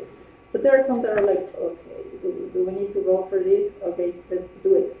would say it. But there are some that are like, okay, do we need to go for this? Okay, let's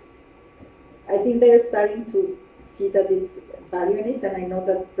do it. I think they're starting to see that it's value in it, and I know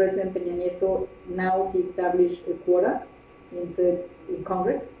that President Peña Nieto now he established a quota in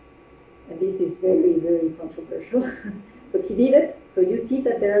Congress, and this is very, very controversial. But he did it, so you see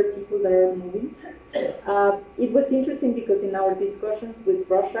that there are people that are moving. It was interesting because in our discussions with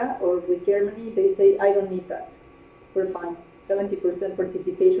Russia or with Germany, they say, I don't need that. We're fine. 70%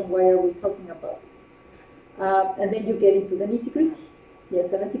 participation, why are we talking about this? And then you get into the nitty-gritty. Yeah,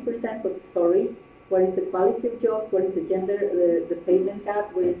 70%, but sorry, what is the quality of jobs? What is the gender, the payment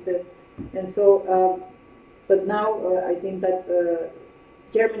gap? What is the... And so, but now I think that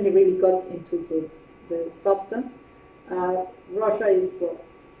Germany really got into the substance. Russia is,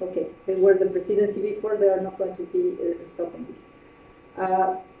 okay, they were the presidency before, they are not going to be stopping this.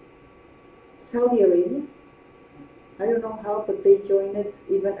 Saudi Arabia, I don't know how, but they joined it,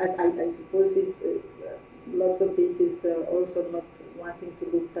 even, I suppose it's, lots of this is also not wanting to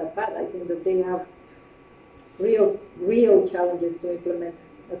look that bad. I think that they have real challenges to implement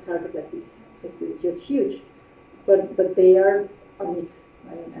a target like this. It's just huge. But they are on it.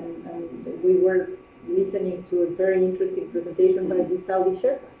 And we were listening to a very interesting presentation by the Saudi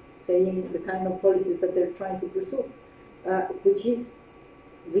Sherpa saying the kind of policies that they're trying to pursue, which is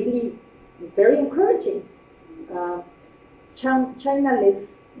really very encouraging. China less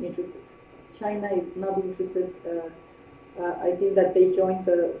interested. China is not interested. I think that they joined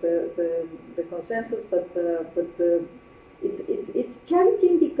the consensus, but it's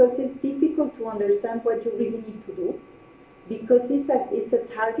challenging because it's difficult to understand what you really need to do, because it's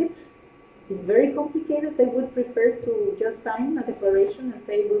a target. It's very complicated. They would prefer to just sign a declaration and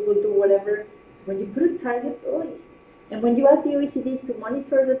say we will do whatever. When you put a target, and when you ask the OECD to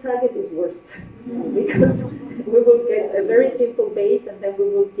monitor the target, it's worse because we will get a very simple base, and then we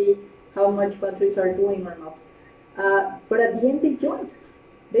will see how much countries are doing or not. But at the end, they joined.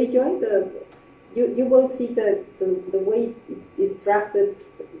 They joined you will see the way it's drafted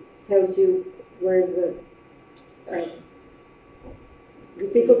tells you where the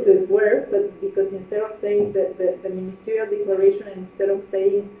difficulties were, but because instead of saying the ministerial declaration, and instead of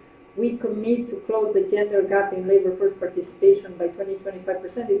saying we commit to close the gender gap in labor force participation by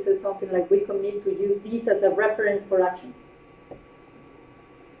 20-25%, it says something like we commit to use this as a reference for action.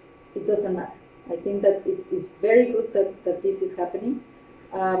 It doesn't matter. I think that it's very good that this is happening.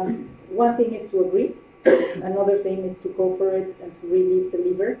 One thing is to agree, another thing is to go for it and to really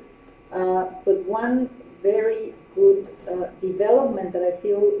deliver. But one very good development that I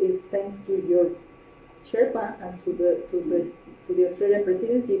feel is thanks to your Sherpa and to the Australian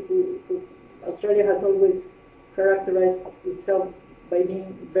presidency, who Australia has always characterized itself by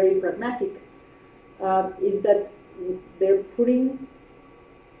being very pragmatic, is that they're putting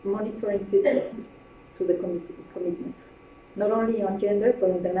monitoring systems to the commitment, not only on gender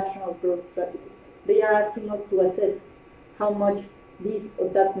but in the national growth strategy. They are asking us to assess how much this or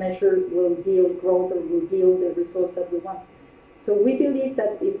that measure will yield growth or will yield the results that we want. So we believe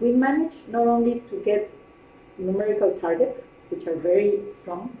that if we manage not only to get numerical targets, which are very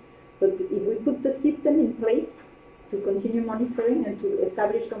strong, but if we put the system in place to continue monitoring and to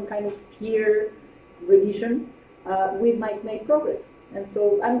establish some kind of peer revision, we might make progress. And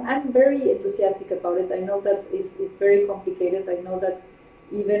so I'm very enthusiastic about it. I know that it's very complicated. I know that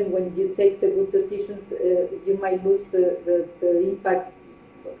even when you take the good decisions, you might lose the impact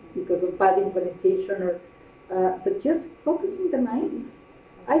because of bad implementation. But just focusing the mind,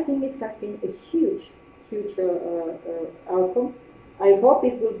 I think it has been a huge outcome. I hope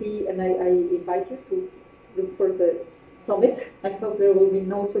it will be, and I invite you to look for the summit. I hope there will be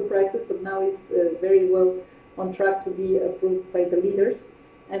no surprises, but now it's very well on track to be approved by the leaders.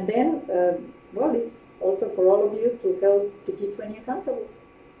 And then, well, it's also for all of you to help the G20 accountable.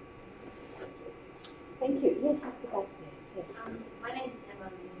 Thank you. Yes, that's the best. Yes. My name is Emma,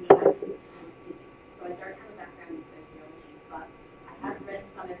 so I don't have a background in sociology, but I have read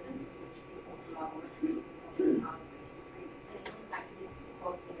some evidence which people who are on the street and it comes back to this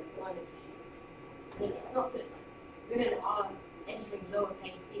equality and employment issue. I mean, it's not that women are entering lower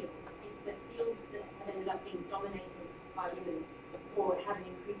paying fields, it's that fields that have ended up being dominated by women or have an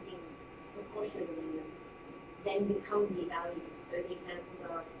increasing proportion of women then become devalued. So the examples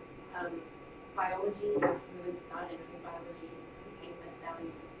are biology, as women started entering biology, became less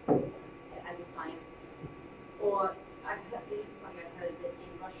valued as a science. Or I've heard that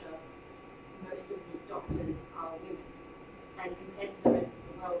in Russia, most of the doctors are women, and compared to the rest of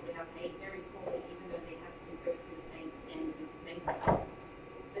the world, they are paid very poorly, even though they have to go through the same standards as men.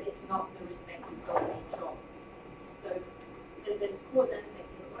 But it's not the respected government job. So there's cause and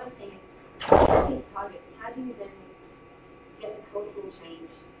effect here. What I'm saying is, these targets, how do you then get the cultural change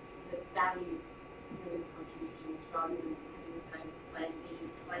that values women's contributions rather than having the kind of bland vision,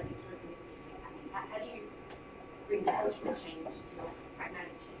 bland deterministic happy? How do you bring cultural change to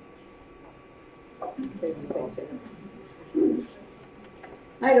pragmatic change?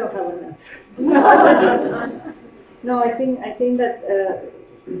 I don't have an answer. No, I think that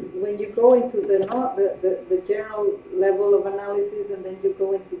when you go into the general level of analysis, and then you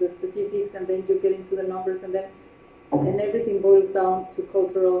go into the specifics, and then you get into the numbers, and everything boils down to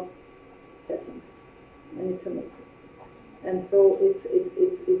cultural settings, and it's amazing. And so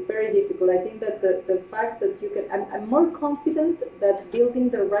it's very difficult. I think that the fact that you can, I'm more confident that building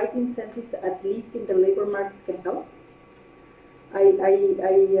the right incentives, at least in the labor market, can help. I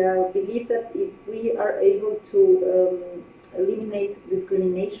believe that if we are able to eliminate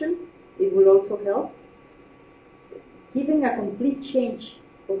discrimination, it will also help. Giving a complete change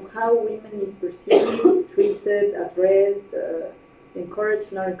of how women is perceived, treated, addressed,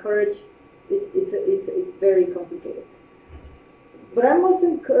 encouraged, not encouraged, it's very complicated. But I'm also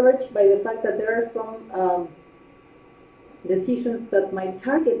encouraged by the fact that there are some decisions that might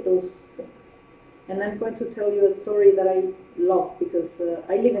target those things. And I'm going to tell you a story that I love because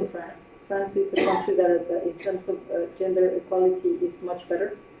I live in France. France is a country that in terms of gender equality is much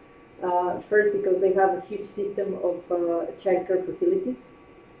better. First, because they have a huge system of childcare facilities.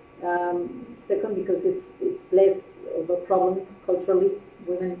 Second, because it's less of a problem culturally.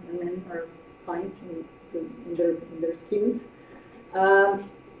 Women and men are fine in their skins.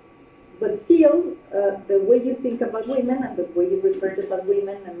 But still, the way you think about women and the way you refer to about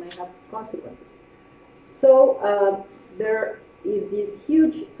women may have consequences. So there is this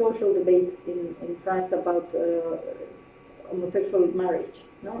huge social debate in France about homosexual marriage,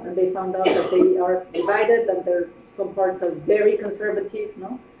 no? And they found out that they are divided, and some parts are very conservative,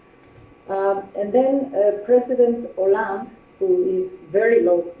 no? And then President Hollande, who is very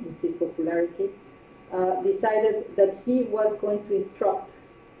low in his popularity, decided that he was going to instruct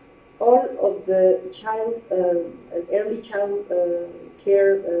all of the early child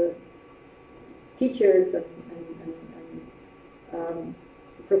care teachers and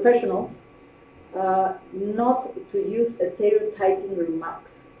professionals not to use stereotyping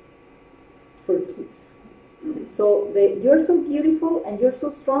remarks for kids. So you're so beautiful and you're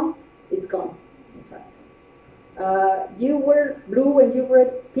so strong, it's gone, in fact. You were blue and you were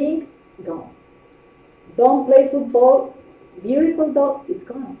pink, gone. Don't play football, beautiful dog, it's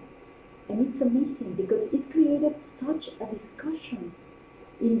gone. And it's amazing because it created such a discussion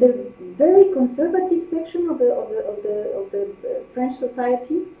in the very conservative section of the French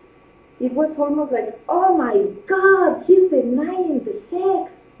society. It was almost like, oh my God, he's denying the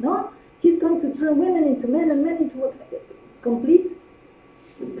sex, no? He's going to turn women into men and men into complete.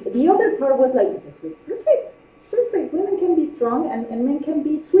 The other part was like, this is perfect. It's perfect. Women can be strong and men can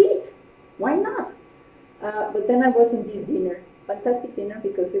be sweet. Why not? But then I was in this dinner, fantastic dinner,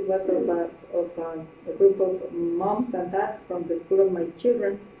 because it was of a group of moms and dads from the school of my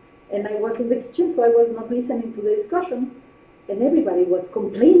children. And I was in the kitchen, so I was not listening to the discussion. And everybody was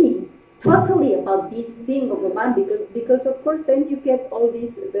complaining totally about this thing of a man, because of course then you get all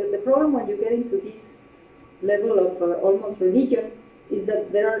these, the problem when you get into this level of almost religion is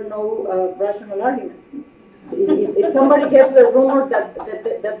that there are no rational arguments. If somebody gets the rumor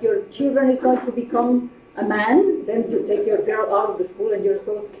that your children is going to become a man, then you take your girl out of the school and you're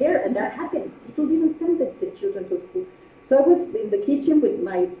so scared, and that happens. People didn't send the children to school. So I was in the kitchen with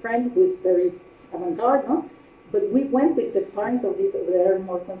my friend who is very avant-garde, no? But we went with the parents of these that are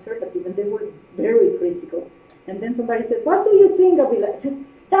more conservative, and they were very critical. And then somebody said, "What do you think, Gabriela?" I said,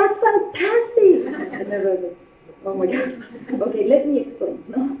 "That's fantastic!" And I was like, "Oh my God." Okay, let me explain.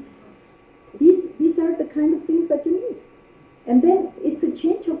 No? These are the kind of things that you need. And then it's a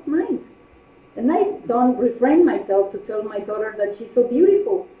change of mind. And I don't refrain myself to tell my daughter that she's so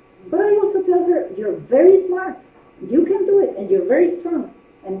beautiful. But I also tell her, you're very smart. You can do it, and you're very strong.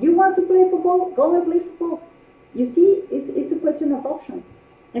 And you want to play football? Go and play football. You see, it's a question of options.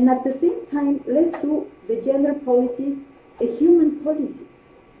 And at the same time, let's do the gender policies a human policy.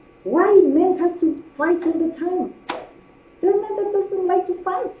 Why men have to fight all the time? There are men that doesn't like to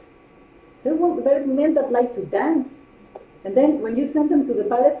fight. There are men that like to dance. And then when you send them to the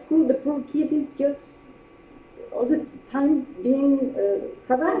ballet school, the poor kid is just all the time being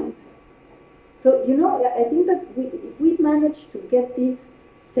harassed. So, you know, I think that if we manage to get this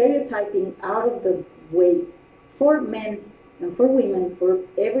stereotyping out of the way for men and for women, for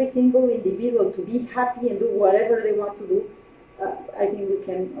every single individual to be happy and do whatever they want to do, I think we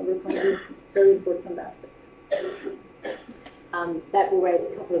can overcome this very important aspect. That will raise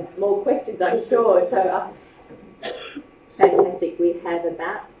a couple of more questions, I'm sure. So, fantastic. We have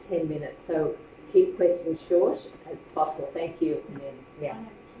about 10 minutes, so keep questions short as possible. Thank you. And then, yeah.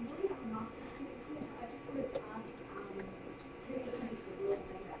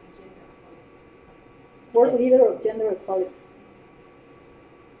 World leader of gender equality.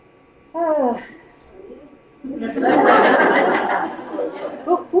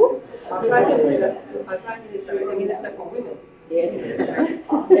 Who? Our Prime Minister is the Minister for Women. Yes.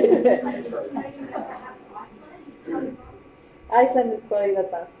 Iceland is calling that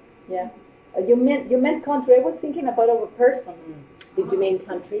pass. Yeah. You meant country. I was thinking about a person. Did you mean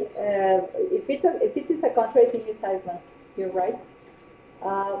country? If it is a country, I think it's Iceland. You're right.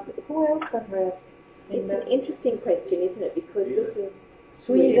 Who else, Andrea? It's an interesting question, isn't it? Because look at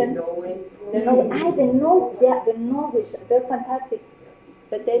Sweden. Norway. The Norwegian. They're fantastic.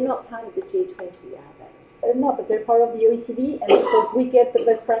 but they're not part of the G20, are they? No, but they're part of the OECD, and because we get the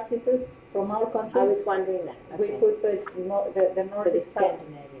best practices from our country. I was wondering that. We Okay. put the Nordic So the side.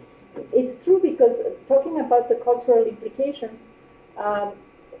 Scandinavians. It's true because talking about the cultural implications,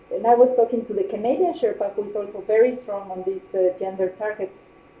 and I was talking to the Canadian Sherpa, who is also very strong on this gender target,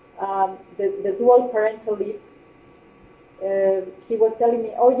 the dual parental leave. He was telling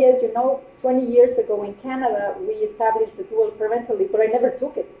me, oh yes, 20 years ago in Canada we established the dual parental leave, but I never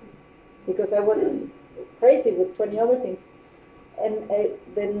took it because I was crazy with 20 other things. And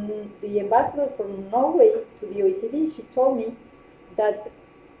then the ambassador from Norway to the OECD, she told me that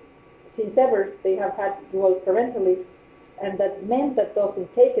since ever they have had dual parental leave, and that men that doesn't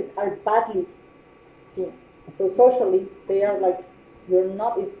take it are badly seen. So socially, they are like, you're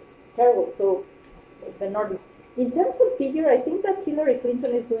not, it's terrible. So the Nordics. In terms of figure, I think that Hillary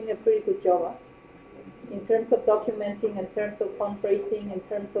Clinton is doing a pretty good job. in terms of documenting, in terms of fundraising, in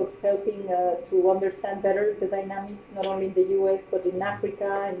terms of helping to understand better the dynamics, not only in the U.S. but in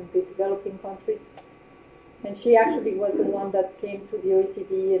Africa and the developing countries. And she actually was the one that came to the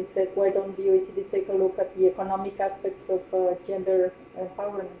OECD and said, why don't the OECD take a look at the economic aspects of gender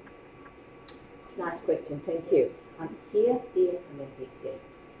empowerment? Nice question, thank you. Here, and then here.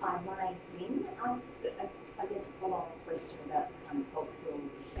 My name's Lynn. I guess a follow-on question about cultural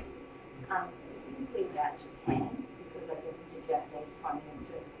issues. Specifically about Japan, because I guess the Japanese Prime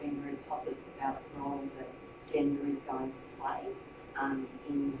Minister has been very public about the role that gender is going to play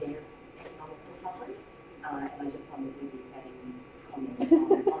in their economic recovery. And I just wondered if you had any comments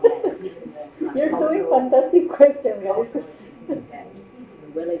on that, given the You're doing fantastic questions, guys.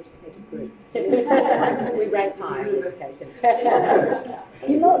 Well-educated group. We rank high in education.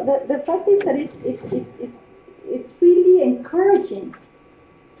 You know, the fact is that it's really encouraging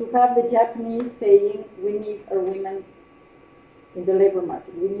to have the Japanese saying we need our women in the labor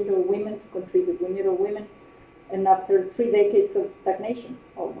market. We need our women to contribute. We need our women, and after 3 decades of stagnation,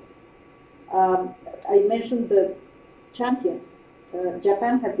 almost. I mentioned the champions.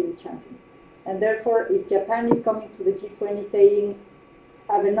 Japan has been champion. And therefore, if Japan is coming to the G20 saying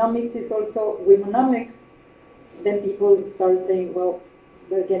Abenomics is also womenomics, then people start saying, well,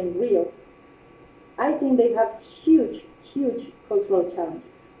 they're getting real. I think they have huge, huge cultural challenges.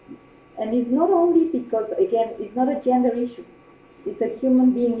 And it's not only because, again, it's not a gender issue. It's a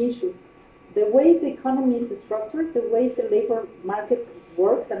human being issue. The way the economy is structured, the way the labor market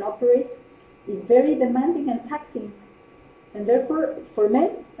works and operates, is very demanding and taxing, and therefore for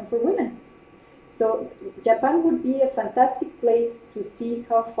men and for women. So Japan would be a fantastic place to see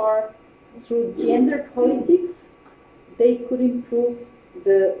how far, through gender politics, they could improve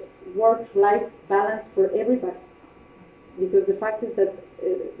the work-life balance for everybody. Because the fact is that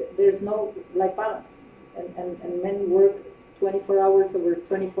there's no life balance, and men work 24 hours over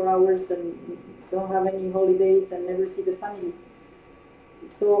 24 hours and don't have any holidays and never see the family.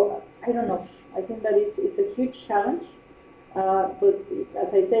 So I don't know. I think that it's a huge challenge. But as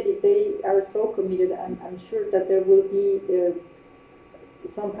I said, if they are so committed, I'm sure that there will be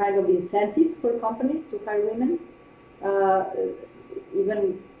some kind of incentives for companies to hire women,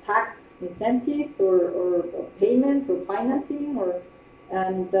 even tax incentives or payments or financing,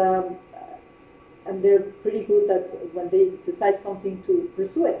 and they're pretty good at when they decide something to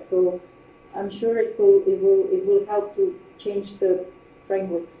pursue it. So I'm sure it will help to change the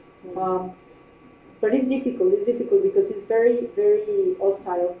frameworks. But it's difficult. It's difficult because it's very, very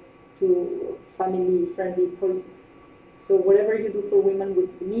hostile to family-friendly policies. So whatever you do for women would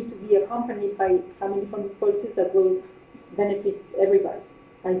need to be accompanied by family-friendly policies that will benefit everybody.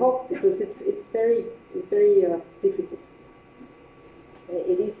 I hope, because it's very difficult.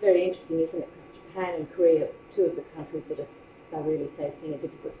 It is very interesting, isn't it? Because Japan and Korea, two of the countries that are really facing a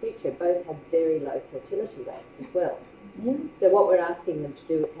difficult future, both have very low fertility rates as well. Yeah. So what we're asking them to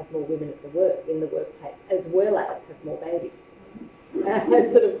do is have more women in the workplace, as well as have more babies.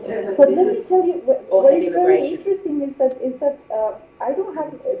 But let me tell you, what is very interesting is that I don't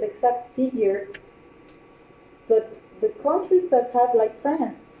have the exact figure, but the countries that have, like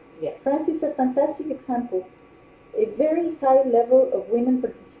France, France is a fantastic example, a very high level of women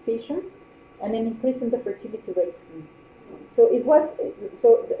participation and an increase in the fertility rate. So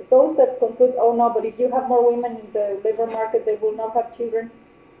those that conclude, oh no, but if you have more women in the labor market, they will not have children.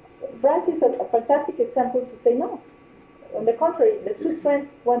 France is a fantastic example to say no. On the contrary, the two trends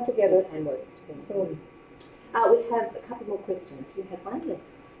went together. And work. So we have a couple more questions. You had one, yes?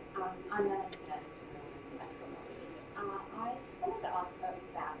 I'm a I just wanted to ask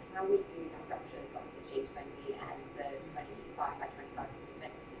about how we use structures like the G20 and the 25 by 25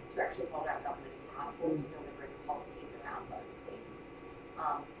 commitment to actually hold our government accountable to delivering policies around those things,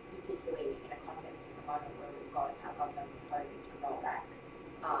 particularly in a context at the moment where we've got our government proposing to roll back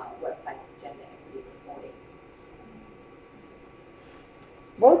workplace gender equity reporting.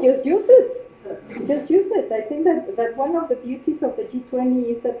 well, just use it. Just use it. I think that one of the beauties of the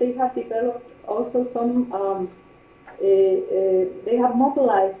G20 is that they have developed also some, they have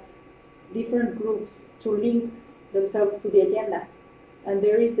mobilized different groups to link themselves to the agenda. And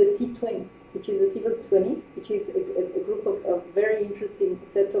there is the C20, which is the Civil 20, which is a group of very interesting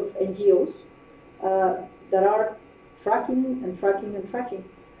set of NGOs that are tracking and tracking and tracking.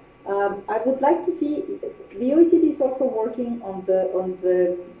 I would like to see, the OECD is also working on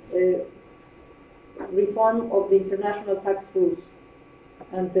the reform of the international tax rules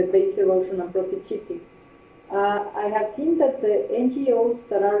and the base erosion and profit shifting. I have seen that the NGOs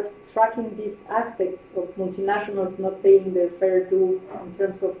that are tracking these aspects of multinationals not paying their fair due in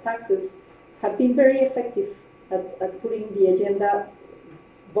terms of taxes have been very effective at putting the agenda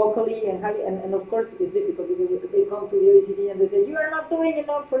vocally and highly, and of course it's difficult because they come to the OECD and they say, you are not doing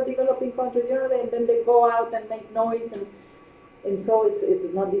enough for developing countries, and then they go out and make noise, and so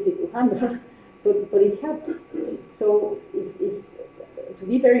it's not easy to handle, but it helps. So if to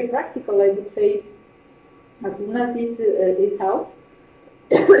be very practical, I would say, as soon as this is out,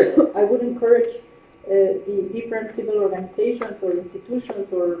 I would encourage the different civil organizations or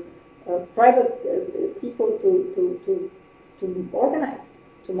institutions or private people to organize,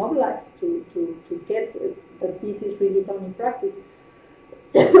 to mobilize, to get that this is really done in practice,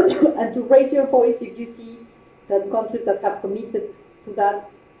 and to raise your voice if you see that countries that have committed to that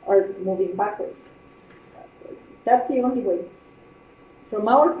are moving backwards. That's the only way. From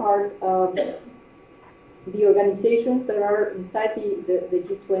our part, the organizations that are inside the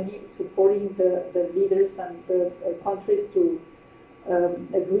G20 supporting the leaders and the countries to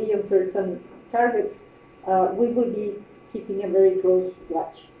agree on certain targets, we will be keeping a very close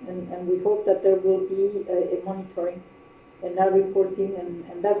watch, and we hope that there will be a monitoring and a reporting,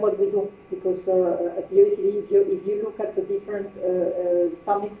 and that's what we do, because at the OECD, if you look at the different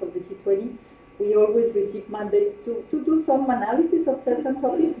summits of the G20, we always receive mandates to do some analysis of certain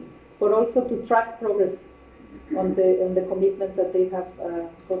topics, but also to track progress on the commitments that they have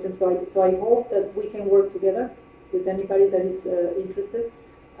gotten. So I hope that we can work together with anybody that is interested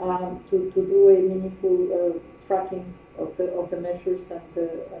to do a meaningful tracking of the measures and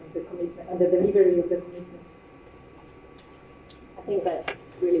the commitment and the delivery of the commitments. I think that's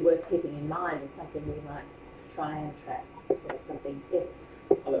really worth keeping in mind and something we might try and track or something. Yes.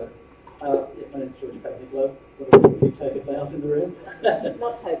 Hello. My name's George Patrick. What a few take it down in the room.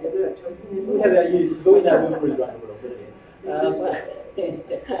 Not take it. We have our uses, but we know we'll rerun a little bit here.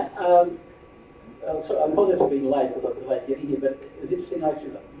 So I apologize for being late because I was late getting here, but it's interesting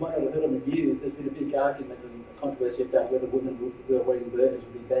actually, what I heard on the news, there's been a big argument and controversy about whether women who are wearing burqas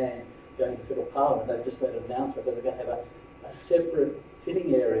would be banned going to federal parliament. They've just made an announcement that they're going to have a separate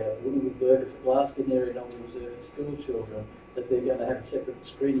sitting area, women with burqas, a glassed-in area not reserved for school children, that they're going to have a separate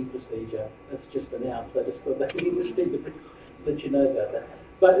screening procedure. That's just announced. I just thought that would be interesting to let you know about that.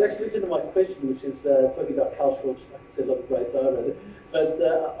 But it actually leads into my question, which is talking about cultural, like I said, a lot of great over but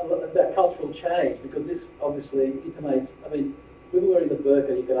about cultural change, because this obviously intimates, I mean, women wearing the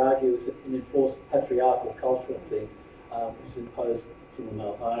burqa, you could argue, is an enforced patriarchal cultural thing, which is imposed from the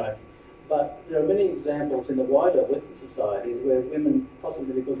male hierarchy. But there are many examples in the wider Western societies where women,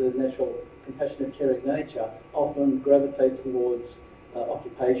 possibly because of their natural compassionate, caring nature, often gravitate towards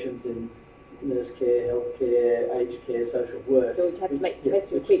occupations in nurse care, healthcare, aged care, social work. So we have to make the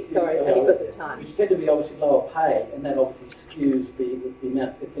question quick, sorry, only got the time. Which tend to be obviously lower pay, and that obviously skews the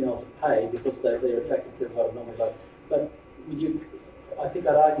amount that females pay because they're attracted to a lot of normal life. But would you, I think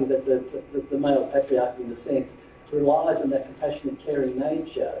I'd argue that the male patriarchy, in a sense, relies on that compassionate, caring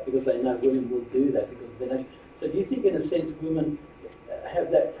nature because they know women will do that because of their nature. So do you think, in a sense, women have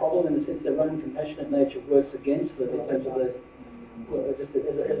that problem in the sense their own compassionate nature works against them in terms of the, well, just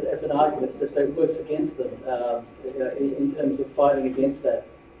as an argument, that it works against them in terms of fighting against that?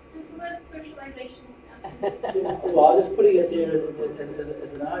 Does the word socialization Well, I'm just putting it there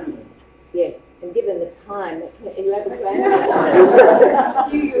as an argument. Yes, and given the time, are you able to answer?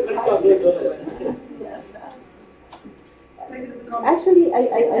 Actually,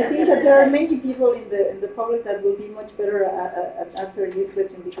 I think that there are many people in the public that will be much better at answering this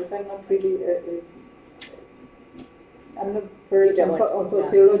question, because I'm not really I'm not very on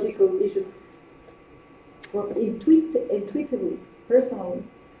sociological issues. Well, intuitively, personally,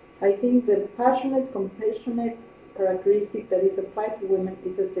 I think the passionate, compassionate characteristic that is applied to women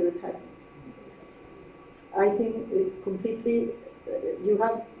is a stereotype. I think it's completely, you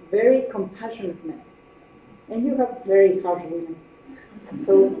have very compassionate men, and you have very harsh women.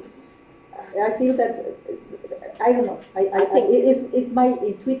 So I feel that, I don't know, I think it's my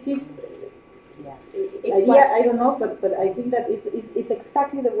intuitive idea, I don't know, but I think that it's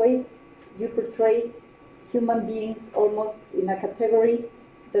exactly the way you portray human beings almost in a category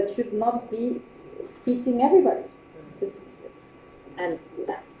that should not be fitting everybody. And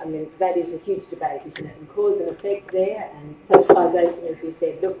I mean, that is a huge debate, isn't it? And cause and effect there, and socialisation, as you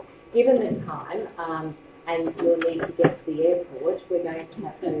said. Look, given the time, and you'll need to get to the airport, we're going to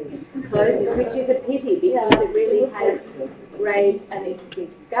have to close this, which is a pity because it really has raised an interesting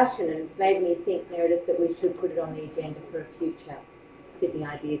discussion, and it's made me think, Meredith, that we should put it on the agenda for a future Sydney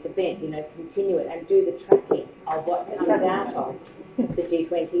Ideas event, you know, continue it and do the tracking of what comes out of the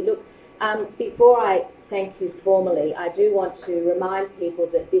G20. Look, before I thank you formally, I do want to remind people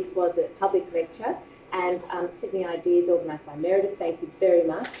that this was a public lecture and Sydney Ideas organised by Meredith. Thank you very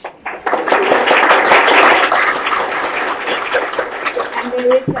much. And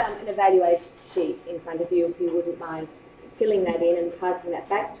there is an evaluation sheet in front of you if you wouldn't mind filling that in and passing that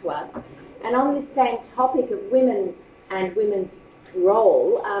back to us. And on this same topic of women and women's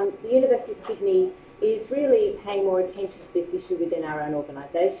role, the University of Sydney is really paying more attention to this issue within our own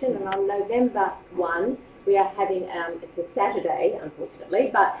organisation. And on November 1, we are having, it's a Saturday, unfortunately,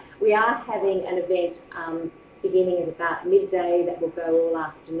 but we are having an event beginning at about midday that will go all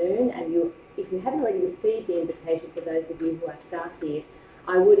afternoon. And if you haven't already received the invitation, for those of you who are staff here,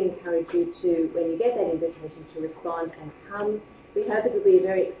 I would encourage you to, when you get that invitation, to respond and come. We hope it will be a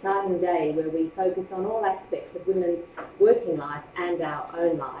very exciting day where we focus on all aspects of women's working life and our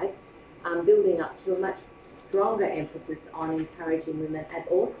own lives, building up to a much stronger emphasis on encouraging women at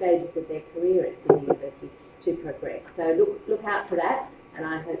all stages of their career at Sydney University to progress. So look out for that, and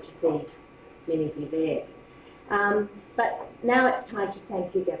I hope to see many of you there. But now it's time to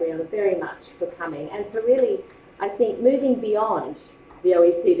thank you, Gabriela, very much for coming and for really, I think, moving beyond the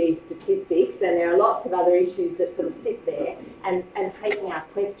OECD statistics, and there are lots of other issues that sort of sit there, and taking our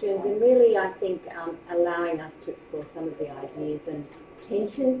questions and really, I think, allowing us to explore some of the ideas and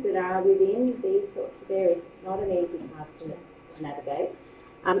tensions that are within these sorts of areas. It's not an easy task to navigate.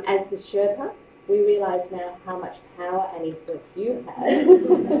 As the Sherpa, we realise now how much power and influence you have.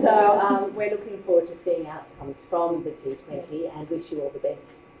 So we're looking forward to seeing outcomes from the G20 and wish you all the best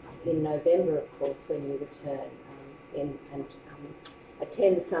in November, of course, when you return and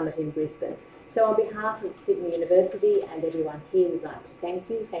attend the summit in Brisbane. So on behalf of Sydney University and everyone here, we'd like to thank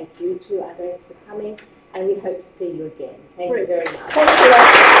you. Thank you to Andres for coming, and we hope to see you again. Thank you very much.